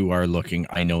those who are looking,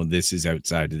 I know this is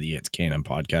outside of the It's Canon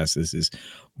podcast. This is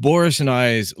Boris and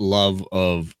I's love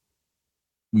of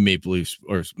Maple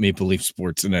Leaf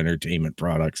sports and entertainment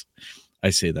products. I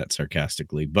say that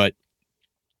sarcastically, but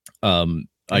I'm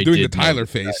doing the Tyler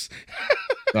face.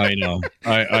 I know.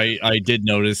 I did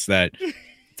notice that.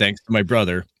 Thanks to my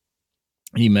brother,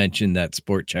 he mentioned that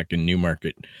Sport Check in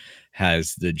Newmarket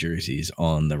has the jerseys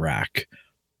on the rack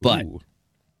but Ooh.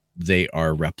 they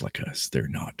are replicas. They're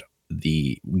not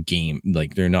the game,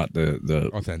 like they're not the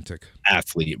Authentic.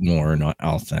 athlete, more not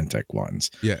authentic ones.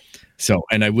 Yeah. So,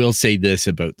 and I will say this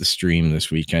about the stream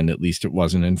this weekend, at least it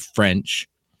wasn't in French,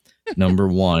 number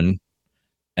one.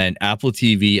 And Apple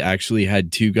TV actually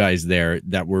had two guys there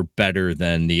that were better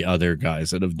than the other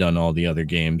guys that have done all the other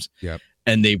games. Yep.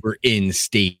 And they were in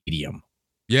stadium.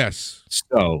 Yes.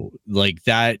 So, like,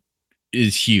 that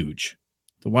is huge.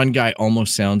 The one guy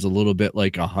almost sounds a little bit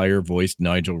like a higher voiced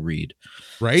Nigel Reed.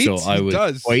 Right? So I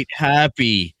was quite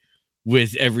happy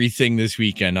with everything this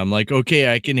weekend. I'm like,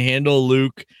 okay, I can handle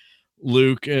Luke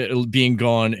being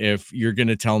gone. If you're going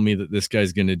to tell me that this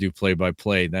guy's going to do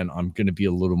play-by-play, then I'm going to be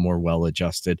a little more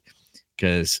well-adjusted,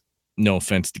 because no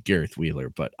offense to Gareth Wheeler,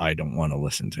 but I don't want to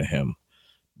listen to him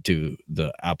do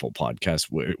the Apple podcast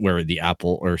where the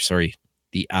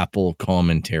Apple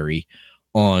commentary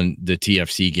on the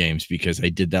TFC games, because I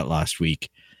did that last week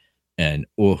and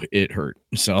it hurt.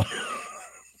 So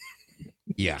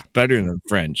yeah, better than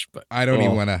French, but I don't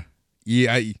even want to.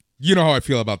 Yeah, you know how I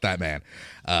feel about that man.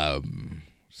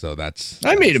 So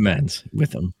I made amends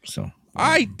with him. So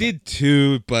I did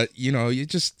too, but you know, you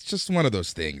just one of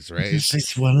those things, right?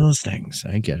 It's one of those things.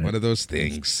 I get it. One of those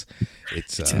things.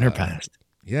 It's in her past.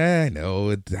 Yeah, I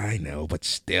know, but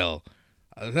still,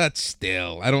 that's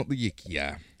still. I don't.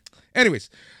 Yeah. Anyways,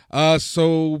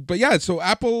 so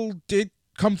Apple did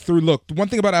come through. Look, the one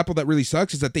thing about Apple that really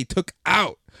sucks is that they took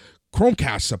out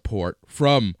Chromecast support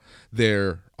from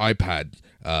their iPad.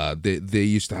 They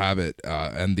used to have it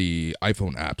and the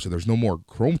iPhone app, so there's no more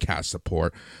Chromecast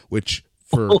support, which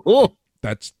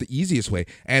that's the easiest way.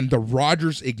 And the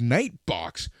Rogers Ignite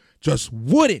box just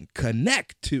wouldn't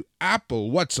connect to Apple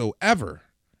whatsoever.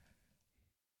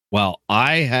 Well,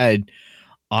 I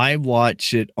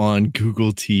watch it on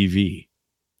Google TV.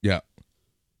 Yeah.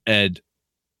 And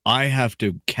I have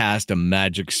to cast a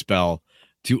magic spell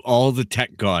to all the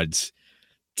tech gods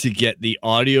to get the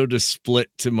audio to split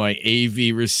to my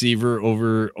AV receiver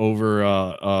over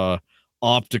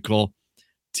optical,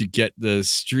 to get the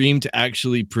stream to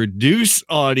actually produce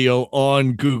audio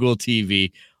on Google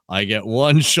TV. I get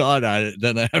one shot at it,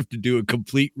 then I have to do a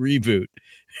complete reboot.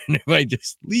 And if I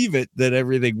just leave it, then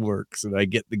everything works and I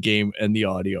get the game and the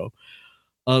audio.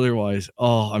 Otherwise,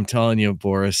 I'm telling you,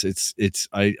 Boris,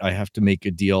 I have to make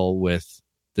a deal with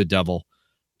the devil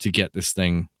to get this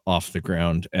thing off the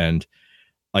ground. And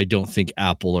I don't think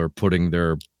Apple are putting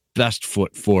their best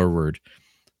foot forward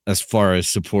as far as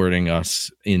supporting us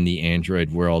in the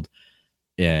Android world.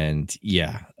 And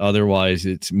yeah, otherwise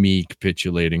it's me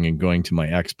capitulating and going to my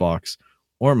Xbox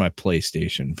or my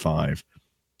PlayStation 5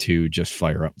 to just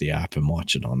fire up the app and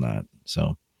watch it on that.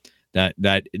 So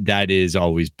that is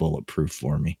always bulletproof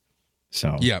for me.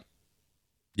 So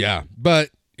yeah,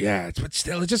 but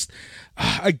still, it's just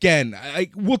again,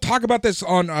 we'll talk about this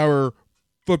on our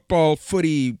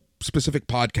footy specific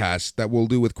podcast that we'll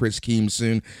do with Chris Keem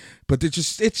soon. But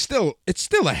it's still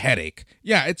a headache.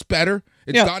 Yeah, it's better.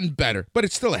 It's gotten better, but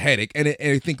it's still a headache. And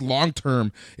I think long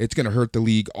term, it's going to hurt the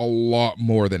league a lot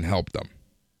more than help them.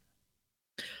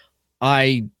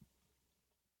 There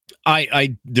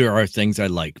are things I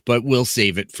like, but we'll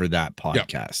save it for that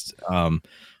podcast. Yep.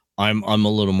 I'm a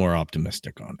little more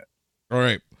optimistic on it. All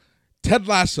right. Ted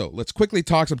Lasso. Let's quickly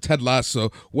talk some Ted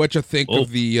Lasso. What you think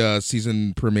of the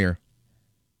season premiere?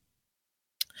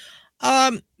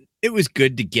 It was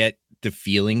good to get the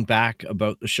feeling back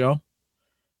about the show.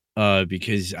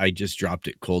 Because I just dropped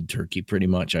it cold turkey pretty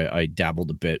much. I dabbled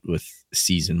a bit with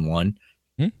season 1.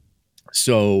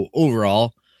 So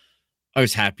overall, I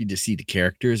was happy to see the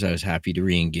characters. I was happy to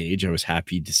re-engage. I was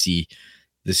happy to see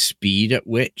the speed at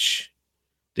which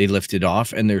they lifted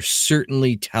off. And they're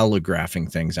certainly telegraphing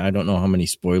things. I don't know how many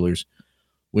spoilers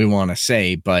we want to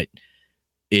say, but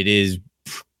it is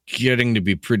getting to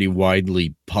be pretty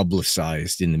widely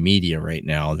publicized in the media right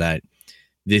now that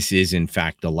this is, in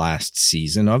fact, the last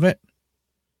season of it.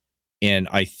 And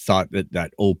I thought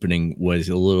that opening was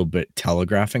a little bit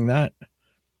telegraphing that.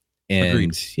 And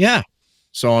agreed. Yeah.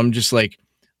 So I'm just like,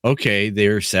 okay,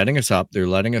 they're setting us up. They're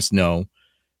letting us know.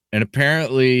 And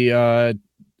apparently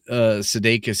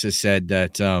Sudeikis has said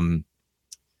that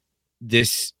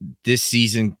this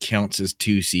season counts as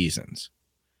 2 seasons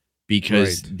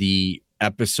because the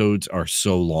episodes are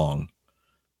so long.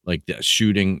 Like the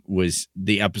shooting was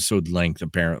the episode length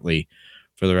apparently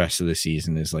for the rest of the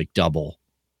season is like double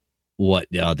what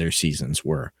the other seasons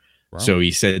were. Wow. So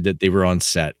he said that they were on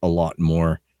set a lot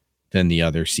more than the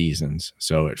other seasons.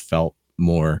 So it felt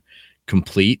more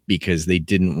complete because they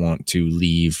didn't want to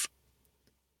leave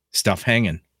stuff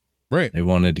hanging. Right. They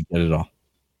wanted to get it all.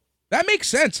 That makes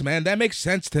sense, man. That makes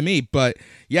sense to me. But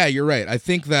yeah, you're right. I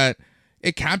think that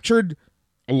it captured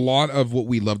a lot of what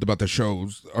we loved about the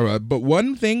shows. But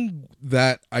one thing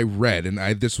that I read, and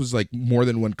this was like more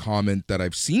than one comment that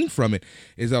I've seen from it,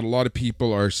 is that a lot of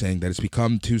people are saying that it's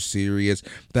become too serious,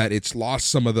 that it's lost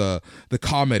some of the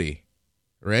comedy,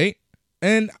 right?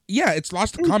 And yeah, it's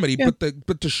lost the comedy, but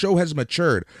the show has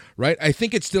matured, right? I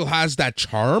think it still has that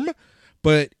charm,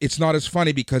 but it's not as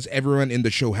funny because everyone in the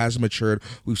show has matured.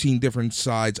 We've seen different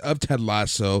sides of Ted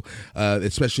Lasso,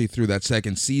 especially through that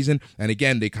second season. And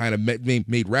again, they kind of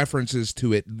made references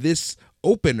to it this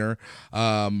opener,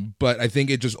 but I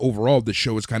think it just overall the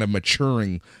show is kind of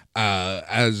maturing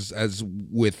as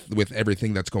with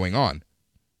everything that's going on.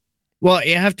 Well,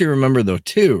 you have to remember though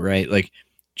too, right? Like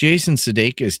Jason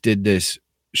Sudeikis did this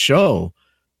show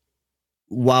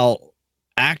while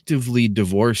actively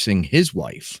divorcing his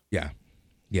wife. Yeah.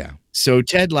 So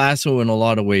Ted Lasso in a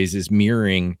lot of ways is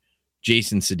mirroring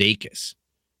Jason Sudeikis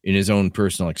in his own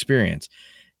personal experience.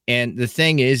 And the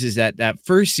thing is that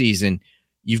first season,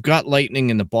 you've got lightning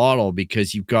in the bottle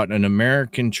because you've got an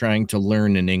American trying to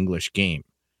learn an English game.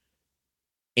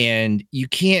 And you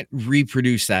can't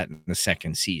reproduce that in the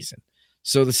second season.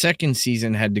 So the second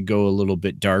season had to go a little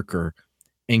bit darker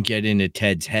and get into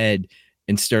Ted's head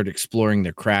and start exploring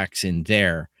the cracks in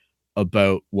there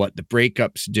about what the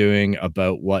breakup's doing,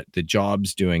 about what the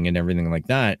job's doing and everything like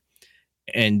that.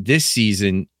 And this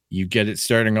season, you get it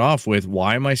starting off with,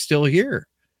 why am I still here?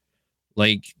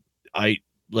 Nobody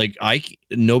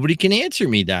can answer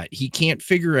me that. He can't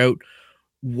figure out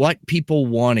what people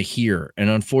want to hear. And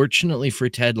unfortunately for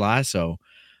Ted Lasso,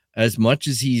 as much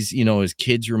as he's, his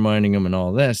kids reminding him and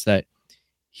all this, that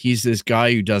he's this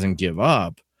guy who doesn't give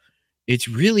up. It's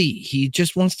really, he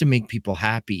just wants to make people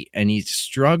happy. And he's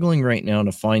struggling right now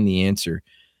to find the answer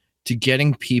to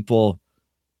getting people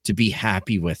to be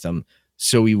happy with him.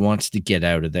 So he wants to get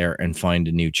out of there and find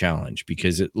a new challenge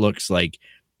because it looks like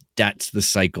that's the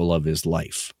cycle of his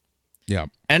life. Yeah.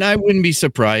 And I wouldn't be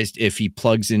surprised if he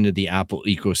plugs into the Apple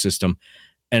ecosystem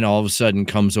and all of a sudden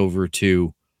comes over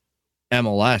to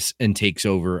MLS and takes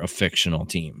over a fictional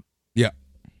team. Yeah.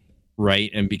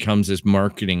 Right. And becomes this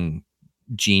marketing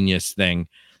genius thing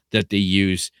that they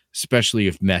use, especially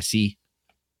if Messi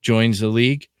joins the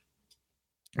league.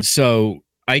 So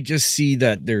I just see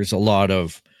that there's a lot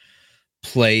of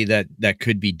play that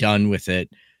could be done with it,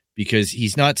 because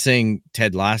he's not saying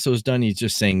Ted Lasso's done. He's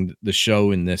just saying the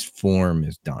show in this form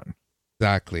is done.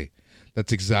 Exactly.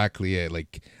 That's exactly it.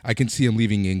 Like, I can see him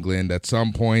leaving England at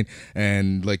some point,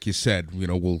 and like you said,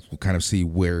 we'll kind of see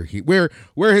where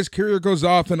his career goes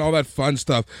off and all that fun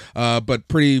stuff. But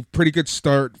pretty good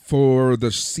start for the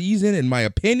season, in my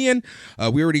opinion.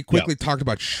 We already quickly talked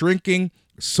about Shrinking.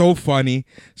 So funny,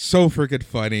 so freaking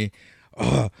funny.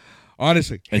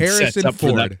 Honestly, and Harrison sets up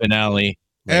Ford for that finale.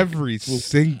 Every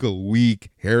single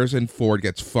week, Harrison Ford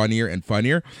gets funnier and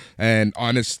funnier. And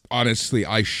honestly,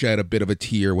 I shed a bit of a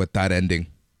tear with that ending.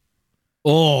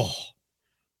 Oh,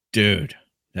 dude,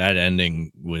 that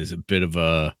ending was a bit of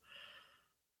a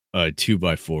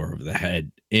 2x4 over the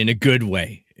head in a good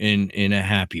way, in a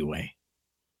happy way.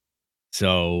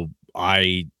 So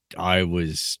I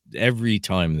was, every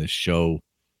time the show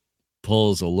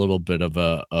pulls a little bit of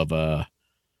a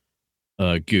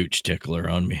gooch tickler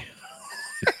on me.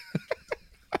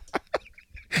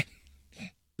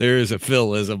 There's a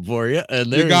Philism for you,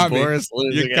 and there's Boris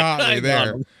losing. You got me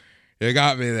there. You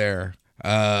got me there.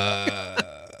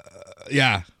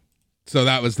 Yeah. So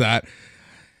that was that.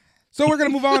 So we're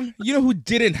gonna move on. You know who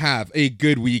didn't have a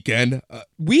good weekend?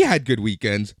 We had good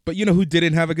weekends, but you know who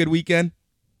didn't have a good weekend?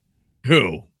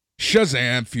 Who?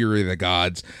 Shazam! Fury of the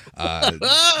Gods.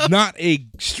 Not a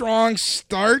strong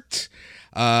start.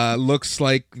 Looks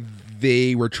like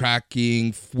they were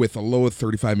tracking with a low of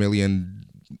 $35 million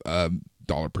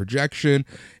projection.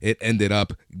 It ended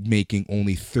up making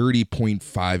only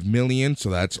 $30.5 million, so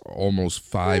that's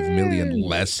almost $5 million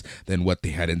less than what they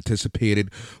had anticipated.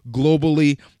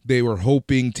 Globally, they were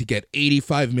hoping to get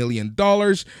 $85 million.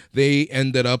 They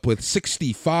ended up with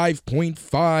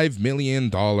 $65.5 million.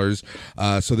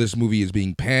 So this movie is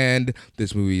being panned.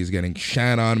 This movie is getting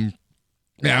shat on.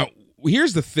 Now,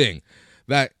 here's the thing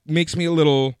that makes me a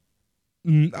little,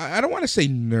 I don't want to say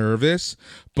nervous,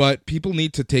 but people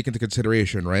need to take into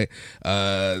consideration, right?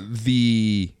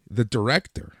 The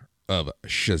director of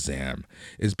Shazam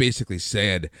is basically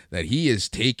said that he is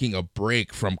taking a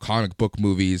break from comic book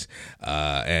movies,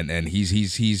 and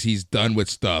he's done with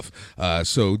stuff.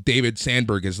 So David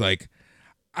Sandberg is like,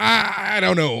 I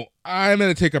don't know, I'm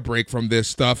gonna take a break from this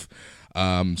stuff.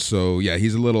 So yeah,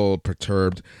 he's a little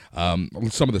perturbed.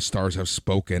 Some of the stars have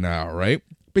spoken out, right?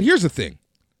 But here's the thing.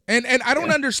 And I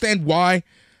don't understand why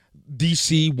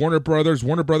DC, Warner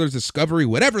Brothers Discovery,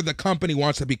 whatever the company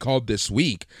wants to be called this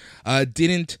week,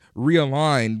 didn't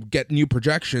realign, get new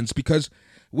projections, because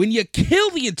when you kill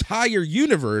the entire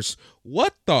universe,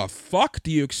 what the fuck do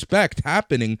you expect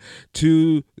happening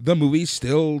to the movies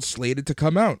still slated to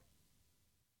come out?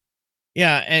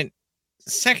 Yeah, and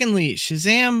secondly,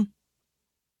 Shazam,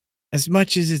 as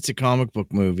much as it's a comic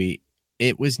book movie,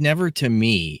 it was never, to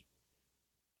me,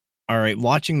 all right,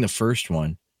 watching the first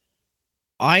one,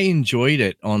 I enjoyed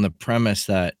it on the premise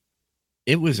that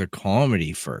it was a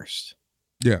comedy first.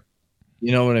 Yeah.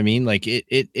 You know what I mean? Like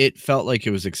it felt like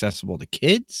it was accessible to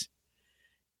kids.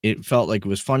 It felt like it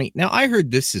was funny. Now I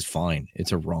heard this is fine.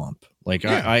 It's a romp. Like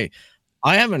Yeah.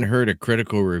 I haven't heard a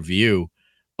critical review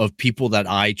of people that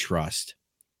I trust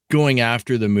going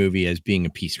after the movie as being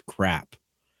a piece of crap.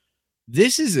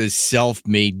 This is a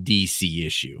self-made DC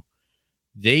issue.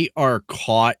 They are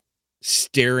caught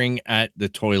staring at the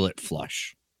toilet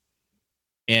flush.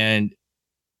 And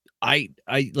I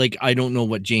don't know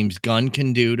what James Gunn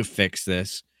can do to fix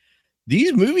this.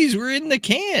 These movies were in the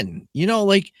can. You know,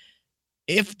 like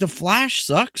if The Flash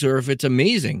sucks or if it's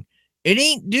amazing, it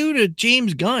ain't due to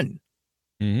James Gunn.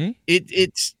 Mm-hmm.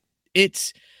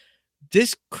 It's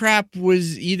this crap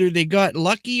was either they got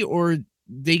lucky or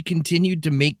they continued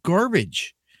to make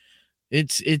garbage.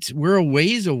 We're a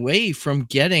ways away from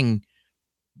getting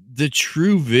the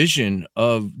true vision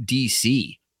of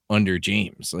DC under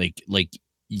James, like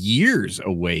years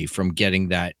away from getting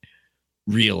that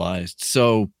realized.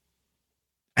 So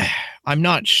I'm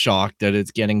not shocked that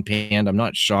it's getting panned. I'm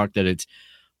not shocked that it's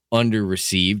under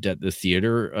received at the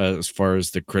theater as far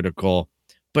as the critical,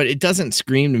 but it doesn't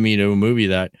scream to me to a movie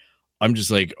that I'm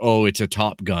just like, oh, it's a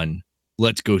Top Gun.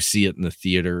 Let's go see it in the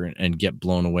theater and get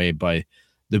blown away by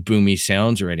the boomy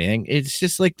sounds or anything. It's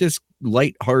just like this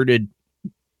lighthearted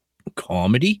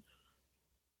comedy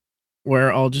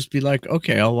where I'll just be like,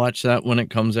 okay, I'll watch that when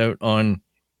it comes out on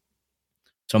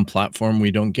some platform we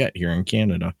don't get here in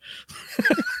Canada.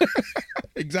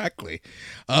 Exactly.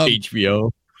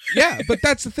 HBO. Yeah, but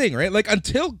that's the thing, right? Like,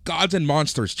 until Gods and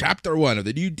Monsters Chapter 1 of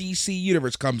the new DC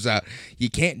universe comes out, you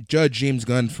can't judge James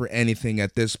Gunn for anything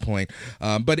at this point.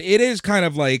 But it is kind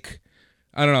of like,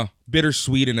 I don't know,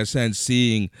 bittersweet in a sense,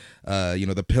 seeing,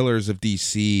 the pillars of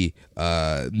DC,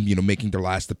 making their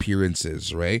last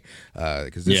appearances, right?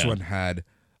 Because this one had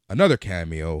another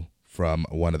cameo from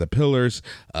one of the pillars,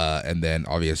 and then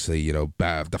obviously,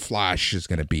 The Flash is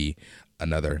going to be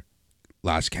another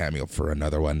last cameo for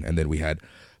another one, and then we had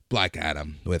Black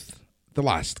Adam with the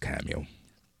last cameo,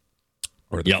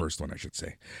 or the first one, I should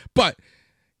say. But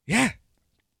yeah,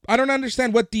 I don't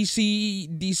understand what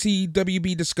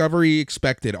WB Discovery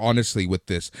expected, honestly, with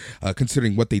this,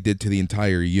 considering what they did to the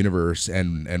entire universe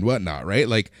and whatnot, right?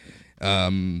 Like,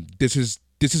 this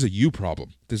is a you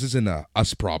problem. This isn't a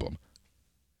us problem.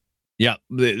 Yeah,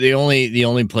 the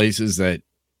only places that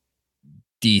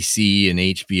DC and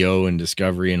HBO and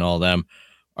Discovery and all them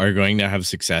are going to have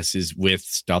successes with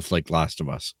stuff like Last of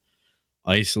Us,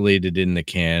 isolated in the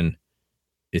can,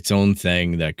 its own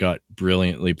thing that got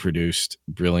brilliantly produced,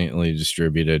 brilliantly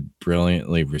distributed,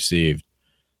 brilliantly received.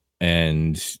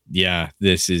 And yeah,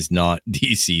 this is not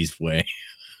DC's way.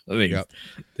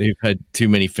 They've had too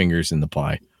many fingers in the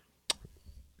pie.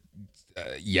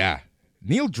 Yeah.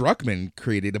 Neil Druckmann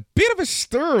created a bit of a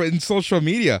stir in social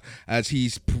media as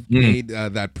he's made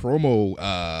that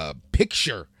promo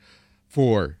picture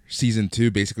for season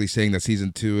 2, basically saying that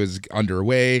season 2 is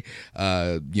underway,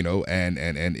 and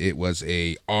it was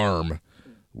a arm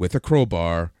with a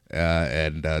crowbar,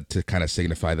 and to kind of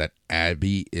signify that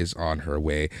Abby is on her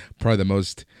way. Probably the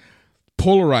most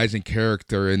polarizing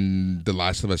character in the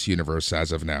Last of Us universe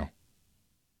as of now.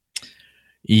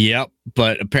 Yep,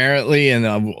 but apparently,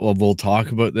 and we'll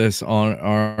talk about this on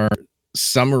our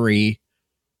summary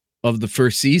of the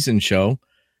first season show,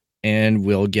 and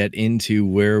we'll get into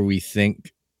where we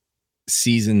think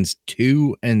seasons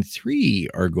 2 and 3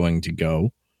 are going to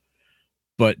go.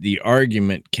 But the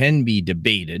argument can be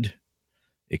debated.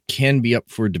 It can be up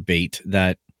for debate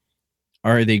that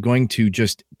are they going to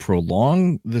just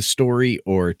prolong the story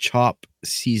or chop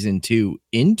season 2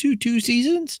 into 2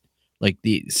 seasons? Like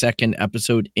the second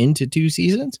episode into 2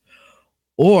 seasons?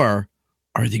 Or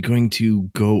are they going to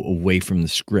go away from the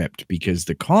script? Because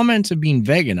the comments have been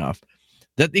vague enough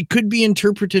that they could be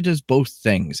interpreted as both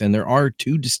things. And there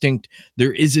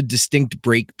is a distinct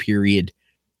break period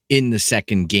in the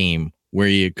second game where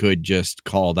you could just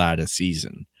call that a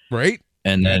season. Right.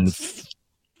 And then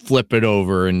flip it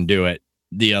over and do it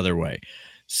the other way.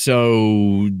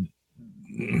 So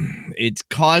it's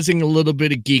causing a little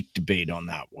bit of geek debate on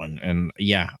that one. And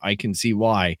yeah, I can see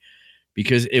why.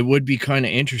 because it would be kind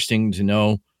of interesting to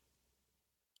know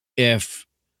if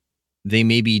they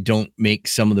maybe don't make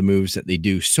some of the moves that they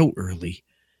do so early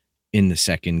in the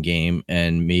second game,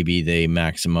 and maybe they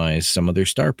maximize some of their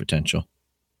star potential.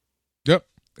 Yep.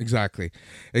 Exactly.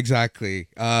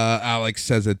 Alex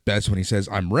says it best when he says,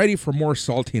 I'm ready for more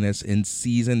saltiness in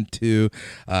season 2.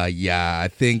 I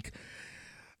think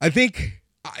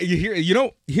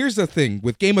here's the thing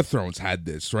with Game of Thrones had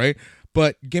this, right?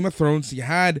 But Game of Thrones, you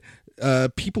had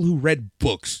people who read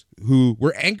books who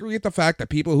were angry at the fact that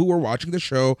people who were watching the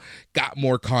show got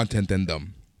more content than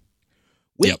them.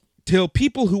 Wait till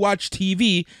people who watch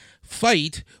TV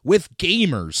fight with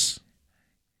gamers.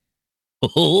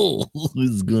 Oh,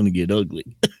 it's going to get ugly.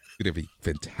 It's going to be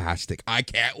fantastic. I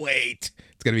can't wait.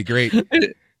 It's going to be great.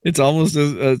 It's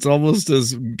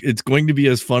going to be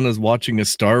as fun as watching a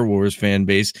Star Wars fan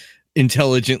base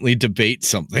intelligently debate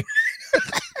something.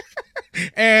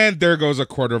 And there goes a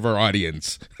quarter of our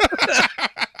audience.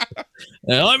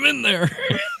 I'm in there.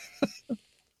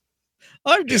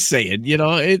 I'm just saying,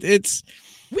 it's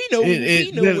we know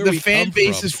the fan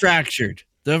base is fractured.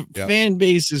 The fan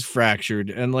base is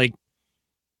fractured, and the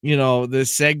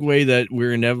segue that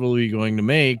we're inevitably going to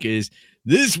make is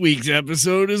this week's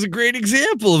episode is a great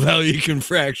example of how you can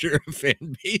fracture a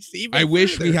fan base. I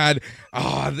wish we had,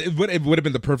 it would have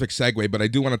been the perfect segue, but I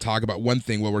do want to talk about one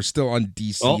thing while we're still on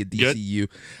DC and DCU.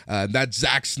 That's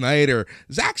Zack Snyder.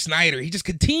 Zack Snyder, he just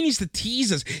continues to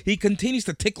tease us. He continues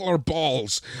to tickle our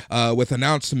balls with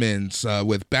announcements,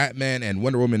 with Batman and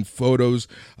Wonder Woman photos.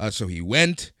 So he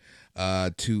went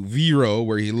to Vero,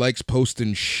 where he likes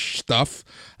posting stuff,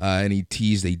 and he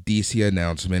teased a DC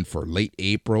announcement for late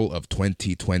April of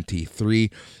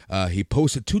 2023. He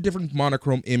posted 2 different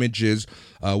monochrome images,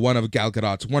 one of Gal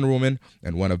Gadot's Wonder Woman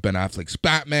and one of Ben Affleck's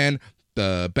Batman.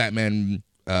 The Batman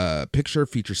picture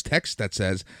features text that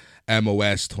says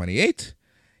MOS 28,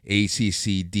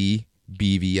 ACCD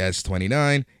BVS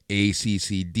 29,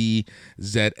 ACCD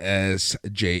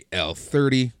ZSJL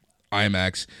 30.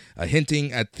 IMAX,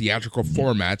 hinting at theatrical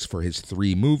formats for his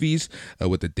 3 movies,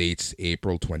 with the dates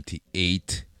April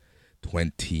 28,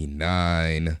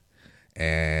 29,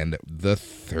 and the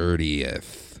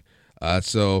 30th.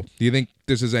 So do you think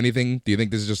this is anything? Do you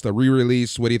think this is just a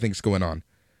re-release? What do you think's going on?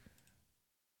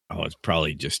 Oh, it's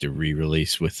probably just a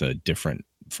re-release with a different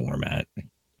format.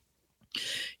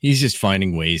 He's just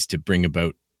finding ways to bring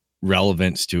about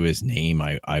relevance to his name,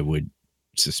 I would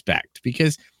suspect,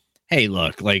 because hey,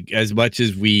 look, as much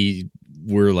as we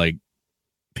were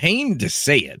pained to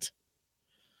say it,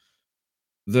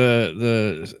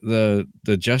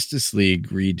 the Justice League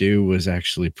redo was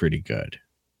actually pretty good.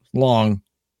 Long,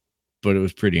 but it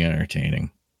was pretty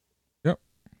entertaining. Yep.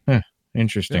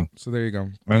 Interesting. Yep. So there you go.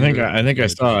 I think I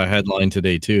saw a headline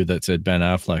today too that said Ben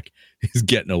Affleck is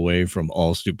getting away from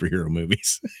all superhero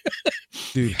movies.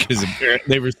 Dude, because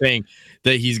they were saying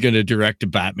that he's going to direct a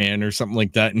Batman or something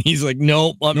like that, and he's like,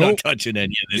 "Nope, I'm not touching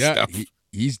any of this stuff."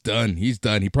 He's done. He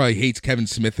probably hates Kevin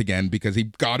Smith again because he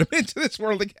got him into this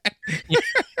world again.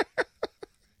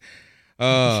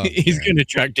 He's going to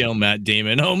track down Matt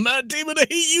Damon. Oh, Matt Damon, I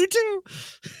hate you too.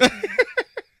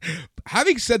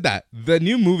 Having said that, the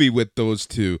new movie with those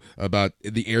 2 about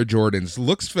the Air Jordans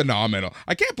looks phenomenal.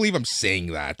 I can't believe I'm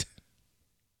saying that.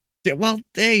 Yeah, well,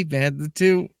 hey, man, the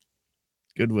 2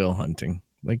 Goodwill Hunting.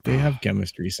 They have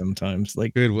chemistry sometimes.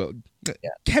 Goodwill.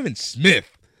 Yeah. Kevin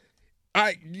Smith.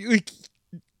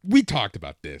 We talked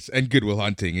about this and Goodwill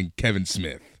Hunting and Kevin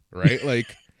Smith, right?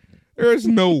 There is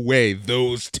no way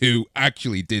those 2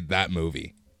 actually did that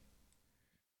movie.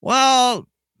 Well,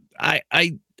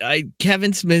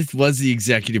 Kevin Smith was the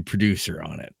executive producer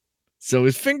on it, so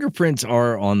his fingerprints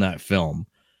are on that film,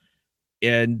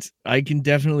 and I can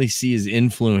definitely see his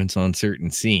influence on certain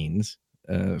scenes.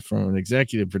 From an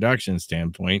executive production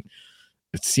standpoint,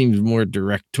 it seems more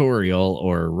directorial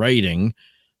or writing,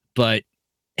 but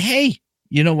hey,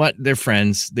 you know what? They're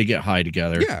friends. They get high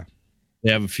together. Yeah.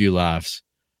 They have a few laughs.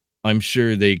 I'm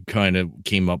sure they kind of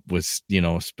came up with,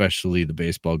 especially the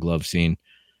baseball glove scene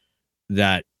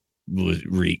that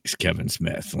reeks Kevin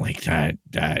Smith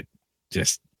that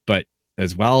just, but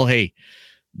as well, hey,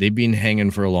 they've been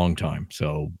hanging for a long time.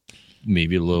 So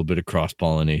maybe a little bit of cross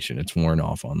pollination. It's worn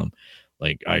off on them.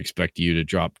 I expect you to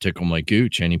drop Tickle My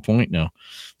Gooch any point now.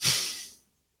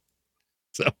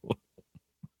 So,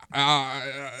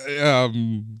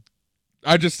 I'm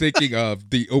just thinking of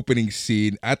the opening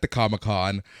scene at the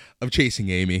Comic-Con of Chasing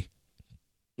Amy.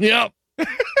 Yep.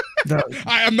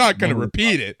 I'm not going to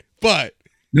repeat it, but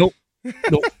nope.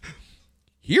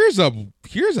 Here's a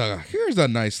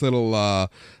nice little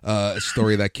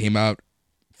story that came out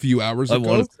a few hours ago. I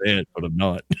want to say it, but I'm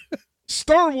not.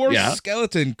 Star Wars Yeah.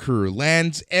 Skeleton Crew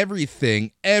lands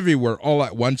everything, everywhere, all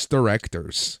at once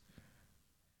directors.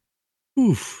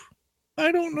 Oof.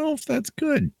 I don't know if that's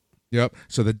good. Yep.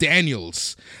 So the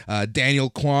Daniels, Daniel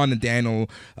Kwan and Daniel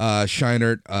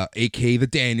Scheinert, aka the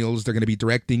Daniels, they're going to be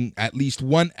directing at least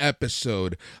one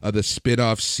episode of the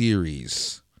spin-off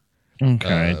series.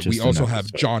 Okay. We also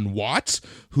have John Watts,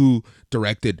 who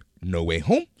directed No Way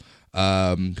Home,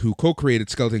 who co-created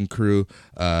Skeleton Crew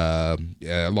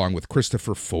along with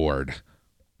Christopher Ford.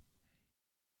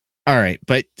 All right,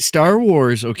 but Star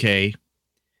Wars, okay.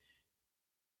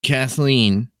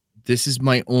 Kathleen, this is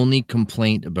my only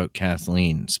complaint about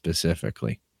Kathleen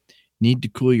specifically. Need to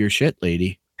cool your shit,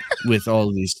 lady, with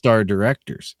all these star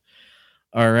directors.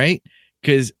 All right?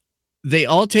 Because they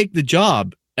all take the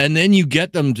job and then you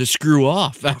get them to screw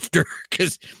off after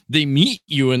because they meet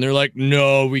you and they're like,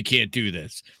 no, we can't do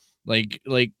this.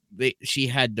 She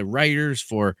had the writers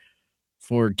for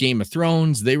Game of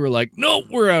Thrones. They were like, no,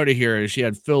 we're out of here. She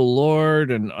had Phil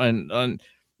Lord and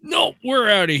no, we're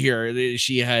out of here.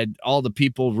 She had all the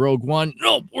people, Rogue One.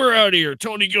 No, we're out of here.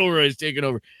 Tony Gilroy's taking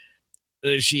over.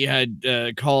 She had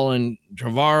Colin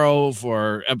Trevorrow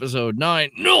for episode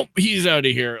 9. No, he's out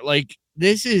of here. Like,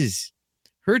 this is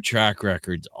her track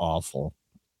record's awful.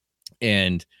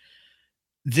 And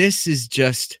this is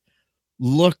just,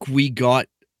 look, we got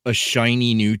a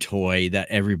shiny new toy that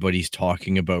everybody's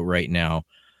talking about right now.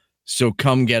 So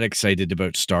come get excited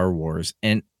about Star Wars.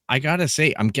 And I gotta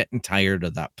say, I'm getting tired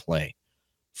of that play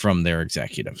from their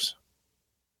executives.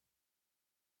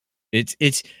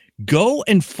 It's go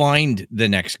and find the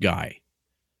next guy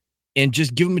and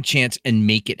just give him a chance and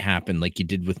make it happen like you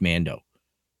did with Mando.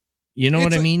 You know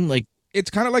what I mean? Like,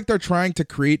 it's kind of like they're trying to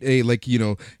create a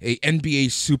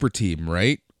NBA super team,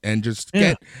 right? And just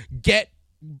get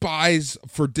buys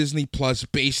for Disney Plus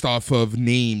based off of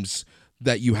names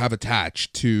that you have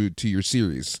attached to your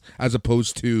series, as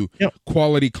opposed to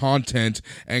quality content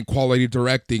and quality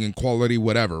directing and quality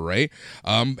whatever, right?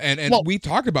 We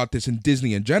talk about this in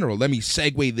Disney in general. Let me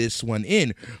segue this one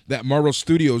in, that Marvel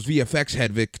Studios VFX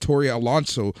head Victoria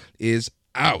Alonso is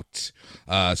out.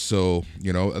 There's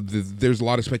a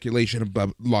lot of speculation about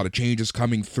a lot of changes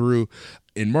coming through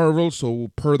in Marvel. So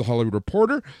per the Hollywood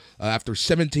Reporter, after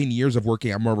 17 years of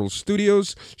working at Marvel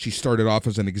Studios, she started off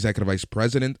as an executive vice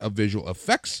president of visual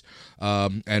effects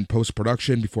and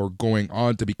post-production before going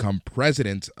on to become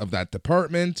president of that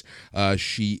department.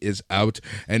 She is out.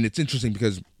 And it's interesting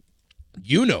because,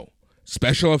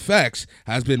 special effects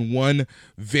has been one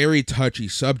very touchy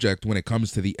subject when it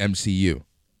comes to the MCU.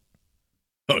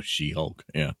 Oh, She-Hulk,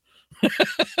 yeah.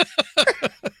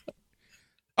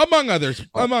 Among other.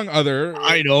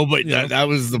 I know, but that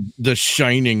was the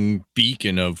shining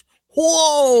beacon of,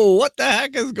 whoa, what the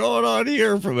heck is going on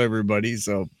here from everybody?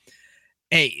 So,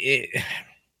 hey,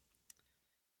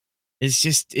 it's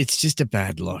just a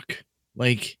bad look.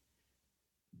 Like,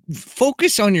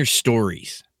 focus on your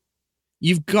stories.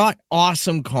 You've got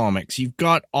awesome comics. You've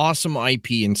got awesome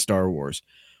IP in Star Wars.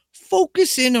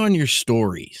 Focus in on your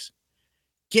stories.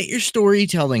 Get your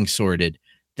storytelling sorted.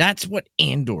 That's what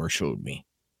Andor showed me.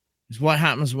 Is what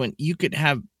happens when you could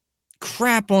have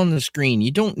crap on the screen.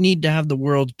 You don't need to have the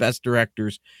world's best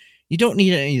directors. You don't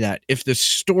need any of that. If the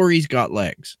story's got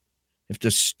legs, if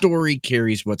the story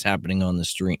carries what's happening on the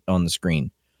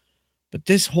screen. But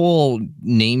this whole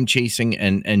name chasing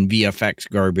and VFX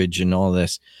garbage and all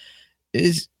this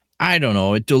is, I don't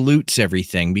know, it dilutes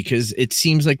everything because it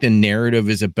seems like the narrative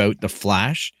is about the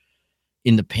flash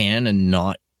in the pan and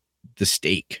not the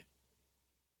steak.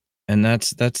 And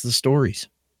that's the stories.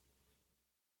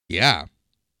 Yeah.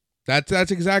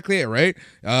 That's exactly it, right?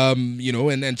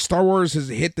 And Star Wars has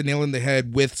hit the nail in the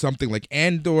head with something like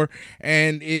Andor,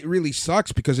 and it really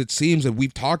sucks because it seems that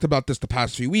we've talked about this the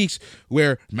past few weeks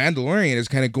where Mandalorian is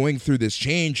kind of going through this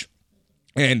change,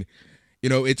 and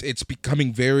it's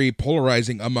becoming very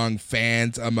polarizing among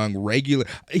fans, among regular.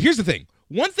 Here's the thing.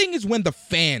 One thing is when the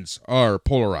fans are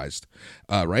polarized,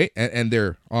 right? And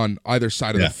they're on either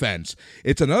side of the fence.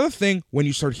 It's another thing when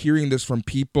you start hearing this from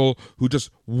people who just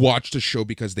watch the show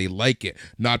because they like it,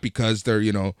 not because they're,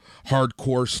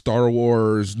 hardcore Star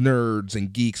Wars nerds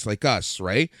and geeks like us,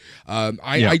 right?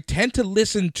 I tend to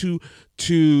listen to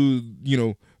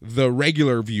the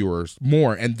regular viewers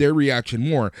more and their reaction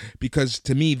more, because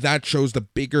to me that shows the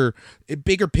bigger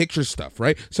picture stuff,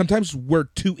 right? Sometimes we're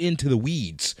too into the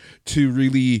weeds to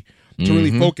really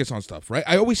focus on stuff, right?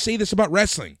 I always say this about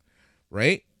wrestling,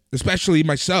 right? Especially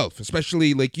myself,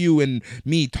 especially like you and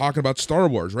me talking about Star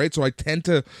Wars, right? So I tend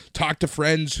to talk to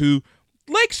friends who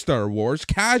like Star Wars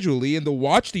casually and they'll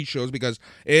watch these shows because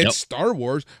it's Star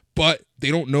Wars, but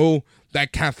they don't know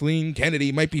that Kathleen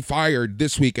Kennedy might be fired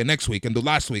this week and next week and the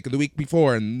last week and the week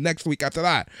before and next week after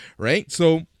that, right?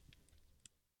 So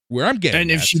where I'm getting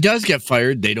and if she does get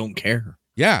fired, they don't care.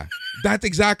 Yeah, that's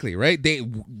exactly right.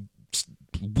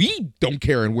 We don't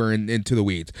care, and we're into the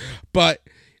weeds. But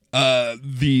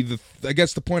the I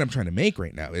guess the point I'm trying to make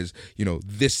right now is,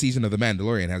 this season of The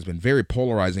Mandalorian has been very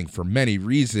polarizing for many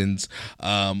reasons.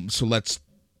 So let's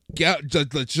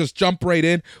just jump right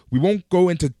in. We won't go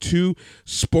into too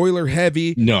spoiler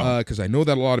heavy, because I know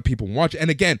that a lot of people watch. And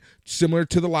again, similar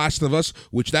to The Last of Us,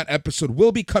 which that episode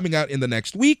will be coming out in the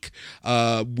next week,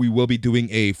 we will be doing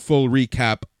a full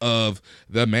recap of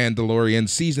The Mandalorian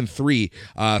season 3.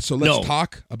 So let's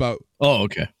talk about. Oh,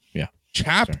 okay, yeah.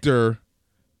 Chapter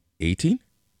 18. I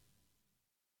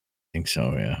think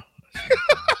so. Yeah.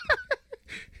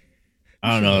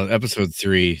 I don't know. Episode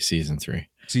 3, season 3.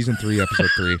 Season 3, episode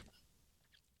 3.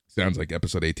 Sounds like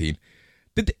episode 18.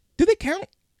 Did they count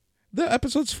the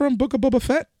episodes from Book of Boba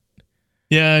Fett?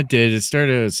 Yeah, it did. It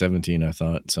started at 17, I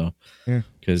thought. So, yeah.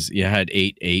 Because you had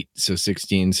 8, so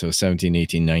 16, so 17,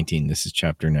 18, 19. This is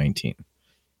chapter 19.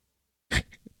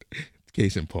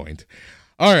 Case in point.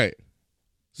 All right.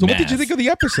 So What did you think of the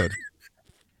episode?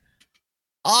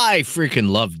 I freaking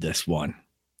loved this one.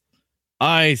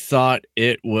 I thought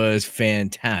it was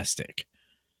fantastic.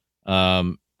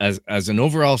 As an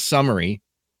overall summary,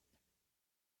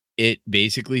 it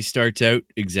basically starts out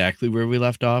exactly where we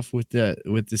left off with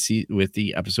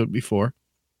the episode before.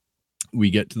 We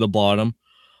get to the bottom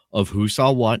of who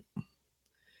saw what.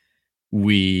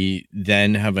 We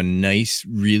then have a nice,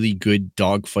 really good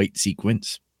dogfight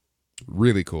sequence.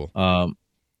 Really cool.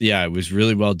 Yeah, it was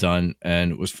really well done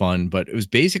and it was fun, but it was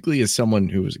basically, as someone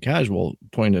who was a casual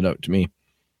pointed out to me,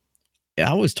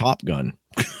 that was Top Gun.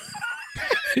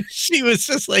 She was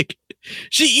just like,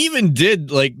 she even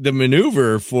did like the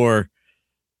maneuver for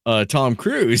Tom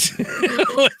Cruise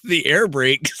with the air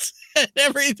brakes and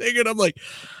everything. And I'm like,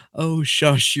 oh,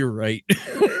 shush, you're right.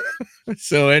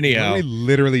 So anyhow. Were we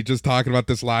literally just talking about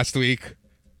this last week?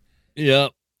 Yeah.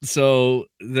 So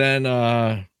then,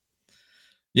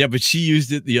 yeah, but she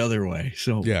used it the other way.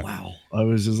 So, yeah. Wow. I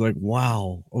was just like,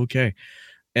 wow. Okay.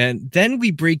 And then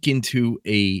we break into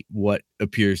what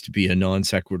appears to be a non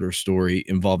sequitur story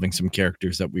involving some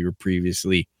characters that we were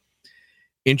previously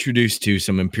introduced to,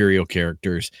 some Imperial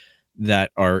characters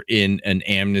that are in an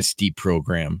amnesty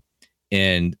program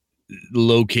and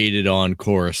located on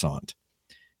Coruscant.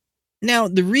 Now,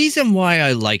 the reason why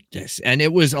I like this, and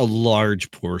it was a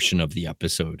large portion of the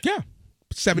episode. Yeah.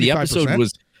 75%. The episode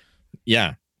was,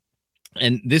 yeah.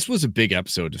 And this was a big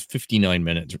episode, 59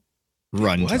 minutes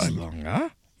runtime. It was long, huh?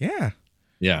 Yeah.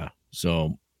 Yeah.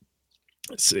 So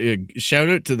shout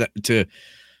out to that.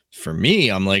 For me,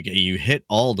 I'm like, you hit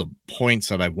all the points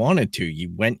that I wanted to.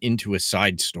 You went into a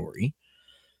side story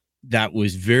that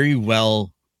was very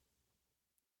well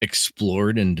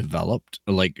explored and developed,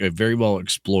 very well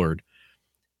explored.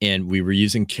 And we were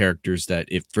using characters that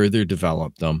it further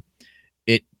developed them.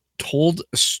 It told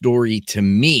a story to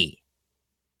me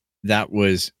that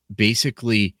was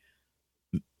basically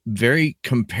very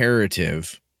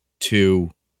comparative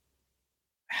to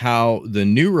how the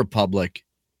New Republic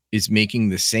is making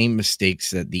the same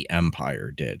mistakes that the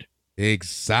Empire did.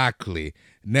 Exactly.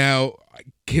 Now,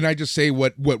 can I just say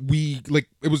what we like?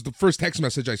 It was the first text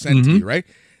message I sent to you, right?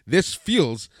 This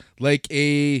feels like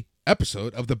a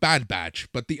episode of The Bad Batch,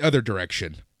 but the other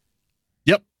direction.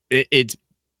 Yep. It's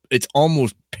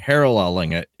almost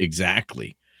paralleling it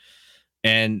exactly.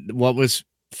 And what was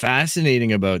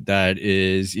fascinating about that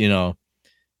is,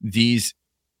 these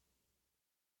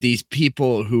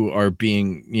people who are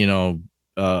being,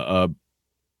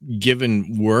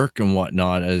 given work and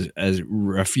whatnot as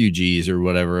refugees or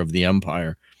whatever of the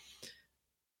Empire,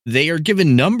 they are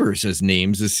given numbers as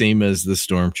names, the same as the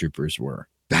stormtroopers were.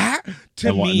 That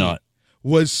to me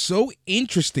was so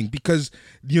interesting because,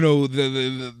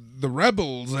 the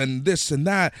rebels and this and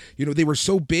that, they were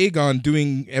so big on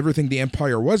doing everything the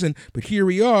Empire wasn't, but here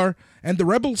we are, and the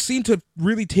rebels seem to have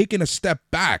really taken a step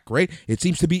back, right? It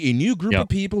seems to be a new group of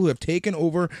people who have taken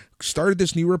over, started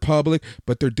this new republic,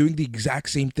 but they're doing the exact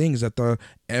same things that the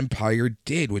Empire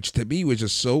did, which to me was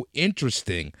just so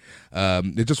interesting.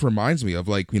 It just reminds me of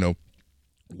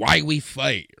why we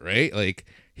fight, right? Like,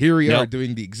 here we are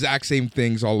doing the exact same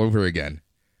things all over again.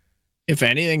 If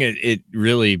anything, it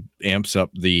really amps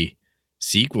up the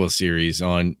sequel series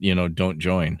on, don't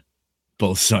join.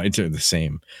 Both sides are the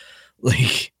same.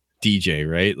 Like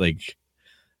DJ, right? Like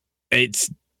it's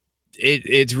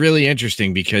really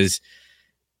interesting because,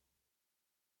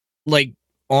 like,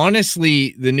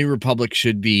 honestly, the New Republic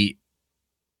should be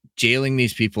jailing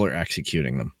these people or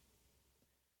executing them.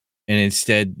 and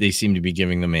instead they seem to be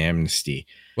giving them amnesty.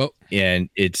 Well, And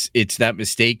it's that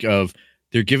mistake of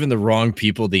they're giving the wrong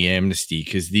people the amnesty,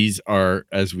 because these are,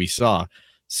 as we saw,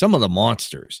 some of the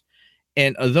monsters.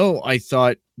 And although I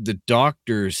thought the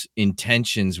doctor's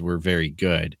intentions were very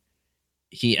good,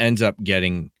 he ends up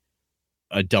getting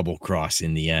a double cross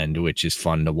in the end, which is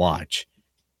fun to watch.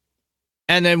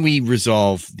 And then we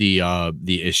resolve the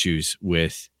issues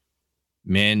with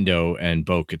Mando and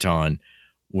Bo-Katan,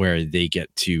 where they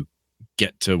get to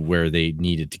where they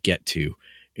needed to get to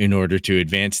in order to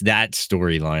advance that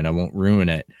storyline. I won't ruin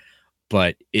it,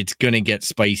 but it's going to get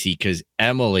spicy because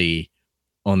Emily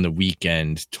on the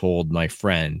weekend told my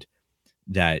friend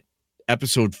that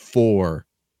episode 4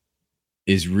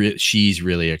 is she's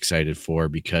really excited for,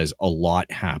 because a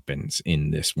lot happens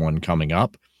in this one coming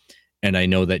up. And I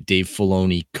know that Dave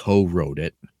Filoni co-wrote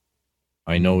it.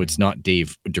 I know it's not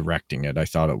Dave directing it. I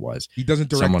thought it was. He doesn't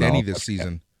direct Someone any else this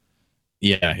season.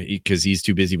 Yeah, because he's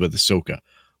too busy with Ahsoka.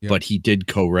 Yeah. But he did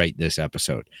co-write this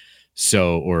episode.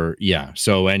 So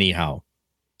anyhow,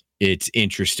 it's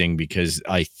interesting because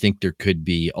I think there could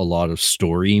be a lot of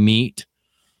story meat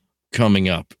coming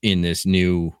up in this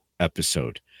new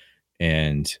episode.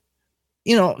 And,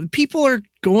 you know, people are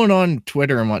going on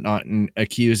Twitter and whatnot and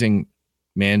accusing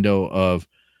Mando of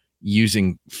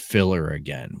using filler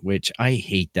again, which I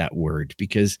hate that word,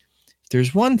 because if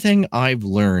there's one thing I've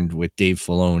learned with Dave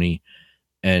Filoni,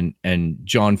 and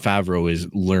Jon Favreau has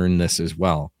learned this as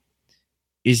well,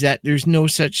 is that there's no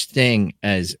such thing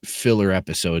as filler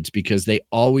episodes, because they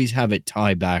always have it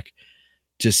tie back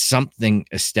to something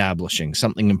establishing,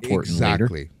 something important later.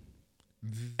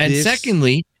 And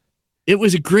secondly, it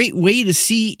was a great way to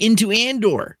see into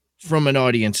Andor from an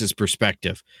audience's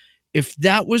perspective. If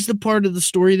that was the part of the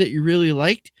story that you really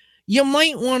liked, you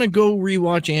might want to go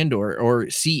rewatch Andor or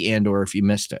see Andor if you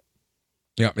missed it.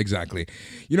 Yeah, exactly.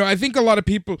 You know, I think a lot of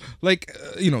people there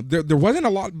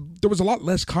was a lot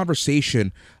less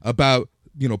conversation about,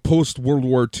 post World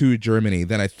War II Germany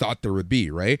than I thought there would be,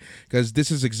 right? Because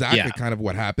this is exactly kind of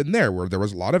what happened there, where there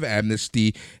was a lot of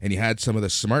amnesty and you had some of the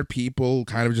smart people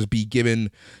kind of just be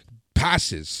given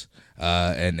passes.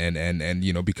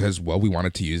 And because, well, we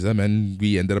wanted to use them, and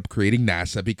we ended up creating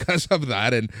NASA because of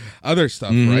that and other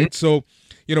stuff, right? So,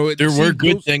 there were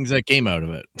good things that came out of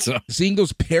it. So seeing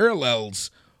those parallels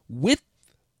with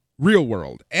real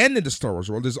world and in the Star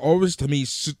Wars world is always, to me,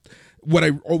 what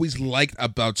I always liked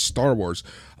about Star Wars.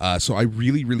 So I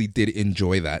really, really did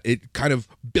enjoy that. It kind of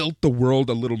built the world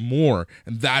a little more,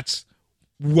 and that's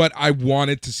what I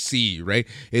wanted to see, right?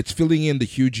 It's filling in the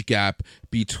huge gap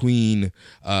between,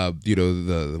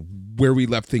 the where we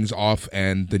left things off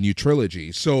and the new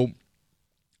trilogy. So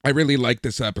I really like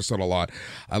this episode a lot.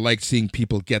 I like seeing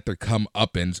people get their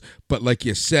comeuppance, but like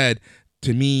you said,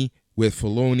 to me, with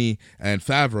Filoni and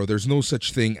Favreau, there's no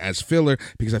such thing as filler,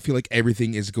 because I feel like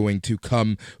everything is going to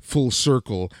come full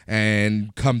circle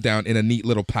and come down in a neat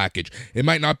little package. It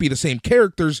might not be the same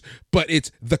characters, but it's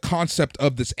the concept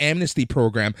of this amnesty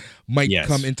program might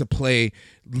come into play,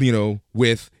 and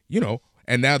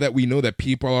now that we know that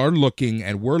people are looking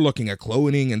and we're looking at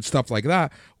cloning and stuff like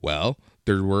that, well,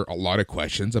 there were a lot of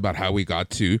questions about how we got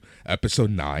to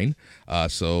episode 9.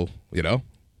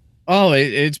 Oh,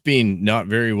 it's been not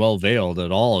very well veiled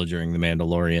at all during The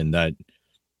Mandalorian.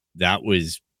 That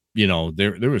was,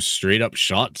 there was straight up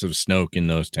shots of Snoke in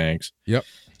those tanks. Yep.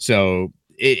 So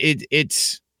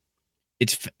it's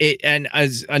and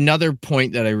as another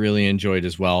point that I really enjoyed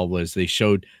as well was they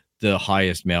showed the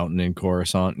highest mountain in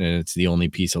Coruscant, and it's the only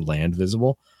piece of land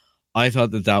visible. I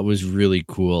thought that was really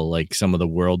cool, like some of the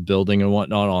world building and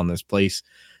whatnot on this place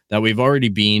that we've already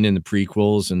been in the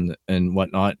prequels and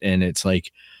whatnot. And it's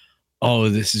like, oh,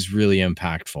 this is really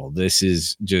impactful. This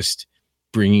is just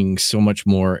bringing so much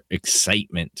more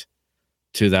excitement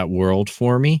to that world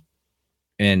for me.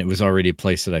 And it was already a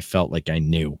place that I felt like I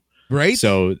knew. Right.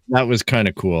 So that was kind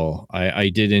of cool. I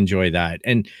did enjoy that.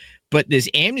 But this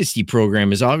amnesty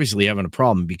program is obviously having a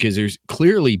problem because there's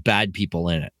clearly bad people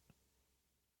in it.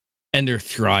 And they're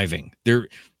thriving. They're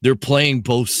playing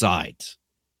both sides.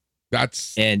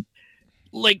 And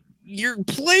like, you're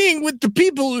playing with the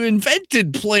people who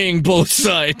invented playing both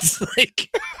sides. Like,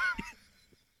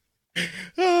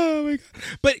 oh my God.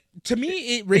 But to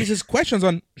me, it raises questions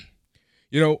on,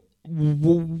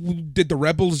 did the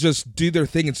rebels just do their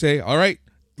thing and say, all right,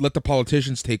 let the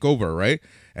politicians take over, right?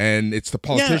 And it's the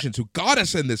politicians who got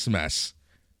us in this mess.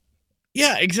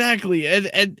 Yeah, exactly.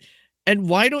 And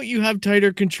why don't you have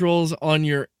tighter controls on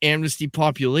your amnesty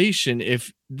population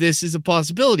if this is a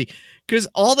possibility? Because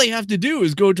all they have to do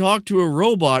is go talk to a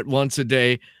robot once a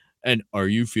day. And are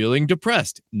you feeling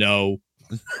depressed? No.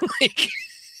 Like,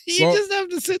 You just have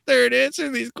to sit there and answer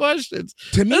these questions.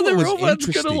 To me, and the what was robot's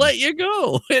going to let you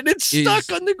go. And it's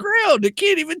stuck on the ground. It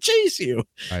can't even chase you.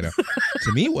 I know.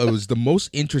 To me, what was the most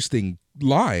interesting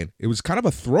line, it was kind of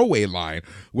a throwaway line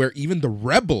where even the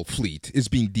rebel fleet is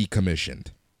being decommissioned.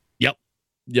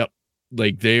 Yep.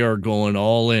 Like they are going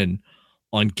all in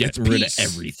on getting rid of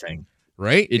everything.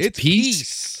 Right? It's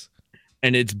peace.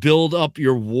 And it's build up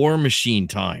your war machine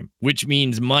time, which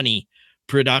means money,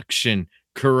 production,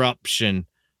 corruption,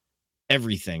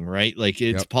 everything, right? Like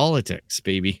it's politics,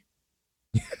 baby.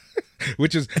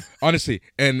 Which is honestly,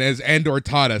 and as Andor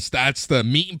taught us, that's the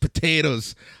meat and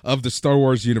potatoes of the Star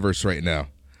Wars universe right now.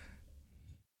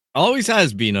 Always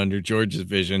has been under George's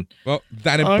vision. Well,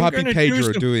 that and Poppy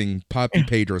Pedro doing Poppy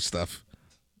Pedro stuff.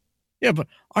 Yeah, but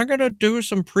I'm going to do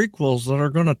some prequels that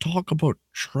are going to talk about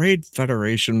trade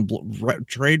federation,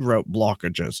 trade route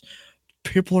blockages.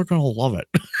 People are going to love it.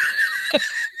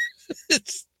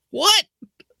 It's what?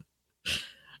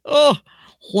 Oh,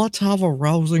 let's have a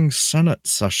rousing Senate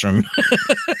session.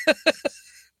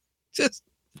 Just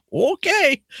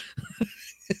okay.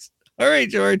 All right,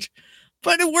 George.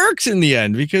 But it works in the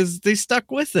end because they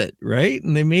stuck with it, right?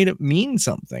 And they made it mean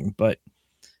something. But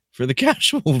for the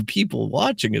casual people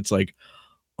watching, it's like,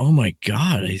 oh my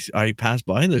God, I pass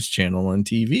by this channel on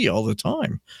TV all the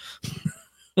time.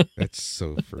 That's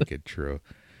so freaking true.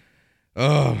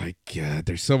 Oh my God,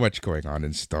 there's so much going on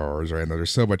in Star Wars right now.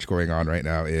 There's so much going on right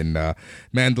now in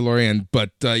Mandalorian.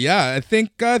 But yeah, I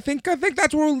think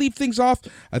that's where we'll leave things off.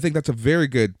 I think that's a very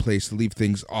good place to leave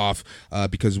things off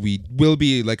because we will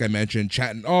be, like I mentioned,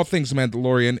 chatting all things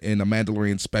Mandalorian in a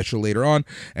Mandalorian special later on,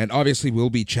 and obviously we'll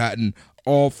be chatting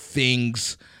all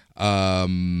things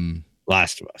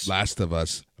Last of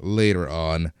Us later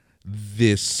on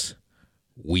this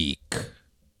week.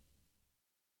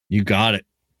 You got it.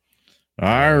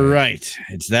 All right.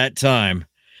 It's that time.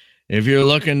 If you're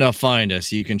looking to find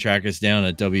us, you can track us down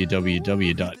at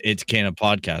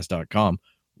www.itscanonpodcast.com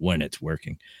when it's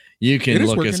working. You can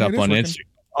look us up on Instagram.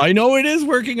 I know it is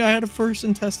working. I had to first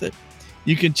and test it.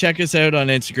 You can check us out on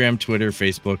Instagram, Twitter,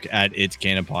 Facebook at It's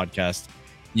Canon Podcast.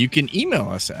 You can email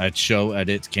us at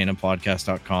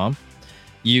show@itscanonpodcast.com.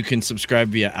 You can subscribe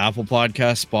via Apple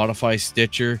Podcasts, Spotify,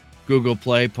 Stitcher, Google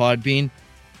Play, Podbean,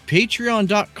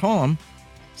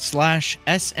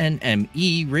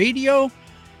 patreon.com/SNME radio.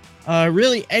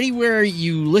 Really, anywhere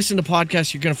you listen to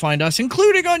podcasts, you're going to find us,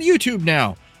 including on YouTube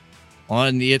now,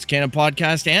 on the It's Canon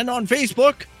Podcast, and on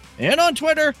Facebook, and on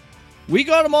Twitter. We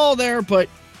got them all there, but,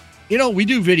 you know, we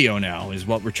do video now, is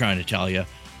what we're trying to tell you.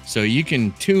 So you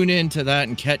can tune into that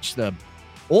and catch the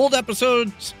old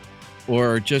episodes,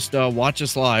 or just watch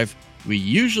us live. We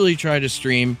usually try to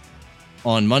stream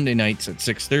on Monday nights at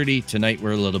 6:30. Tonight,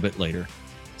 we're a little bit later.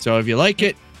 So if you like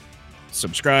it,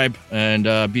 subscribe,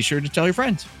 and be sure to tell your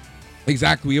friends.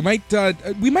 Exactly.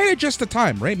 We might adjust the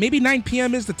time, right? Maybe 9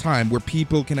 p.m. is the time where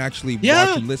people can actually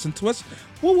watch and listen to us.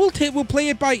 Well, we'll play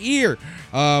it by ear.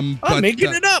 I'm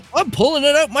making it up. I'm pulling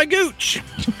it out my gooch.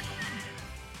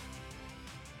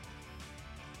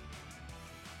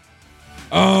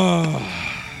 Oh,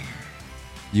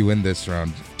 you win this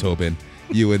round, Tobin.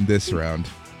 You win this round.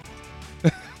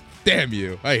 Damn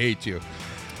you. I hate you.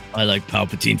 I like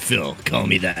Palpatine Phil. Call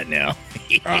me that now.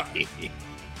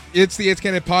 It's the It's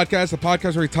Canon Podcast, the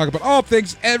podcast where we talk about all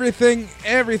things, everything.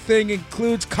 Everything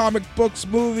includes comic books,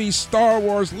 movies, Star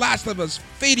Wars, Last of Us,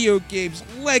 video games,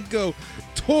 Lego,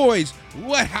 toys,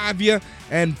 what have you.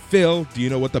 And Phil, do you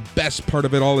know what the best part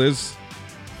of it all is?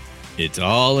 It's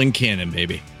all in canon,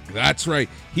 baby. That's right.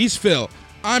 He's Phil.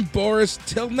 I'm Boris.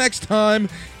 Till next time,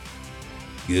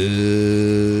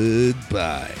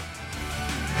 goodbye.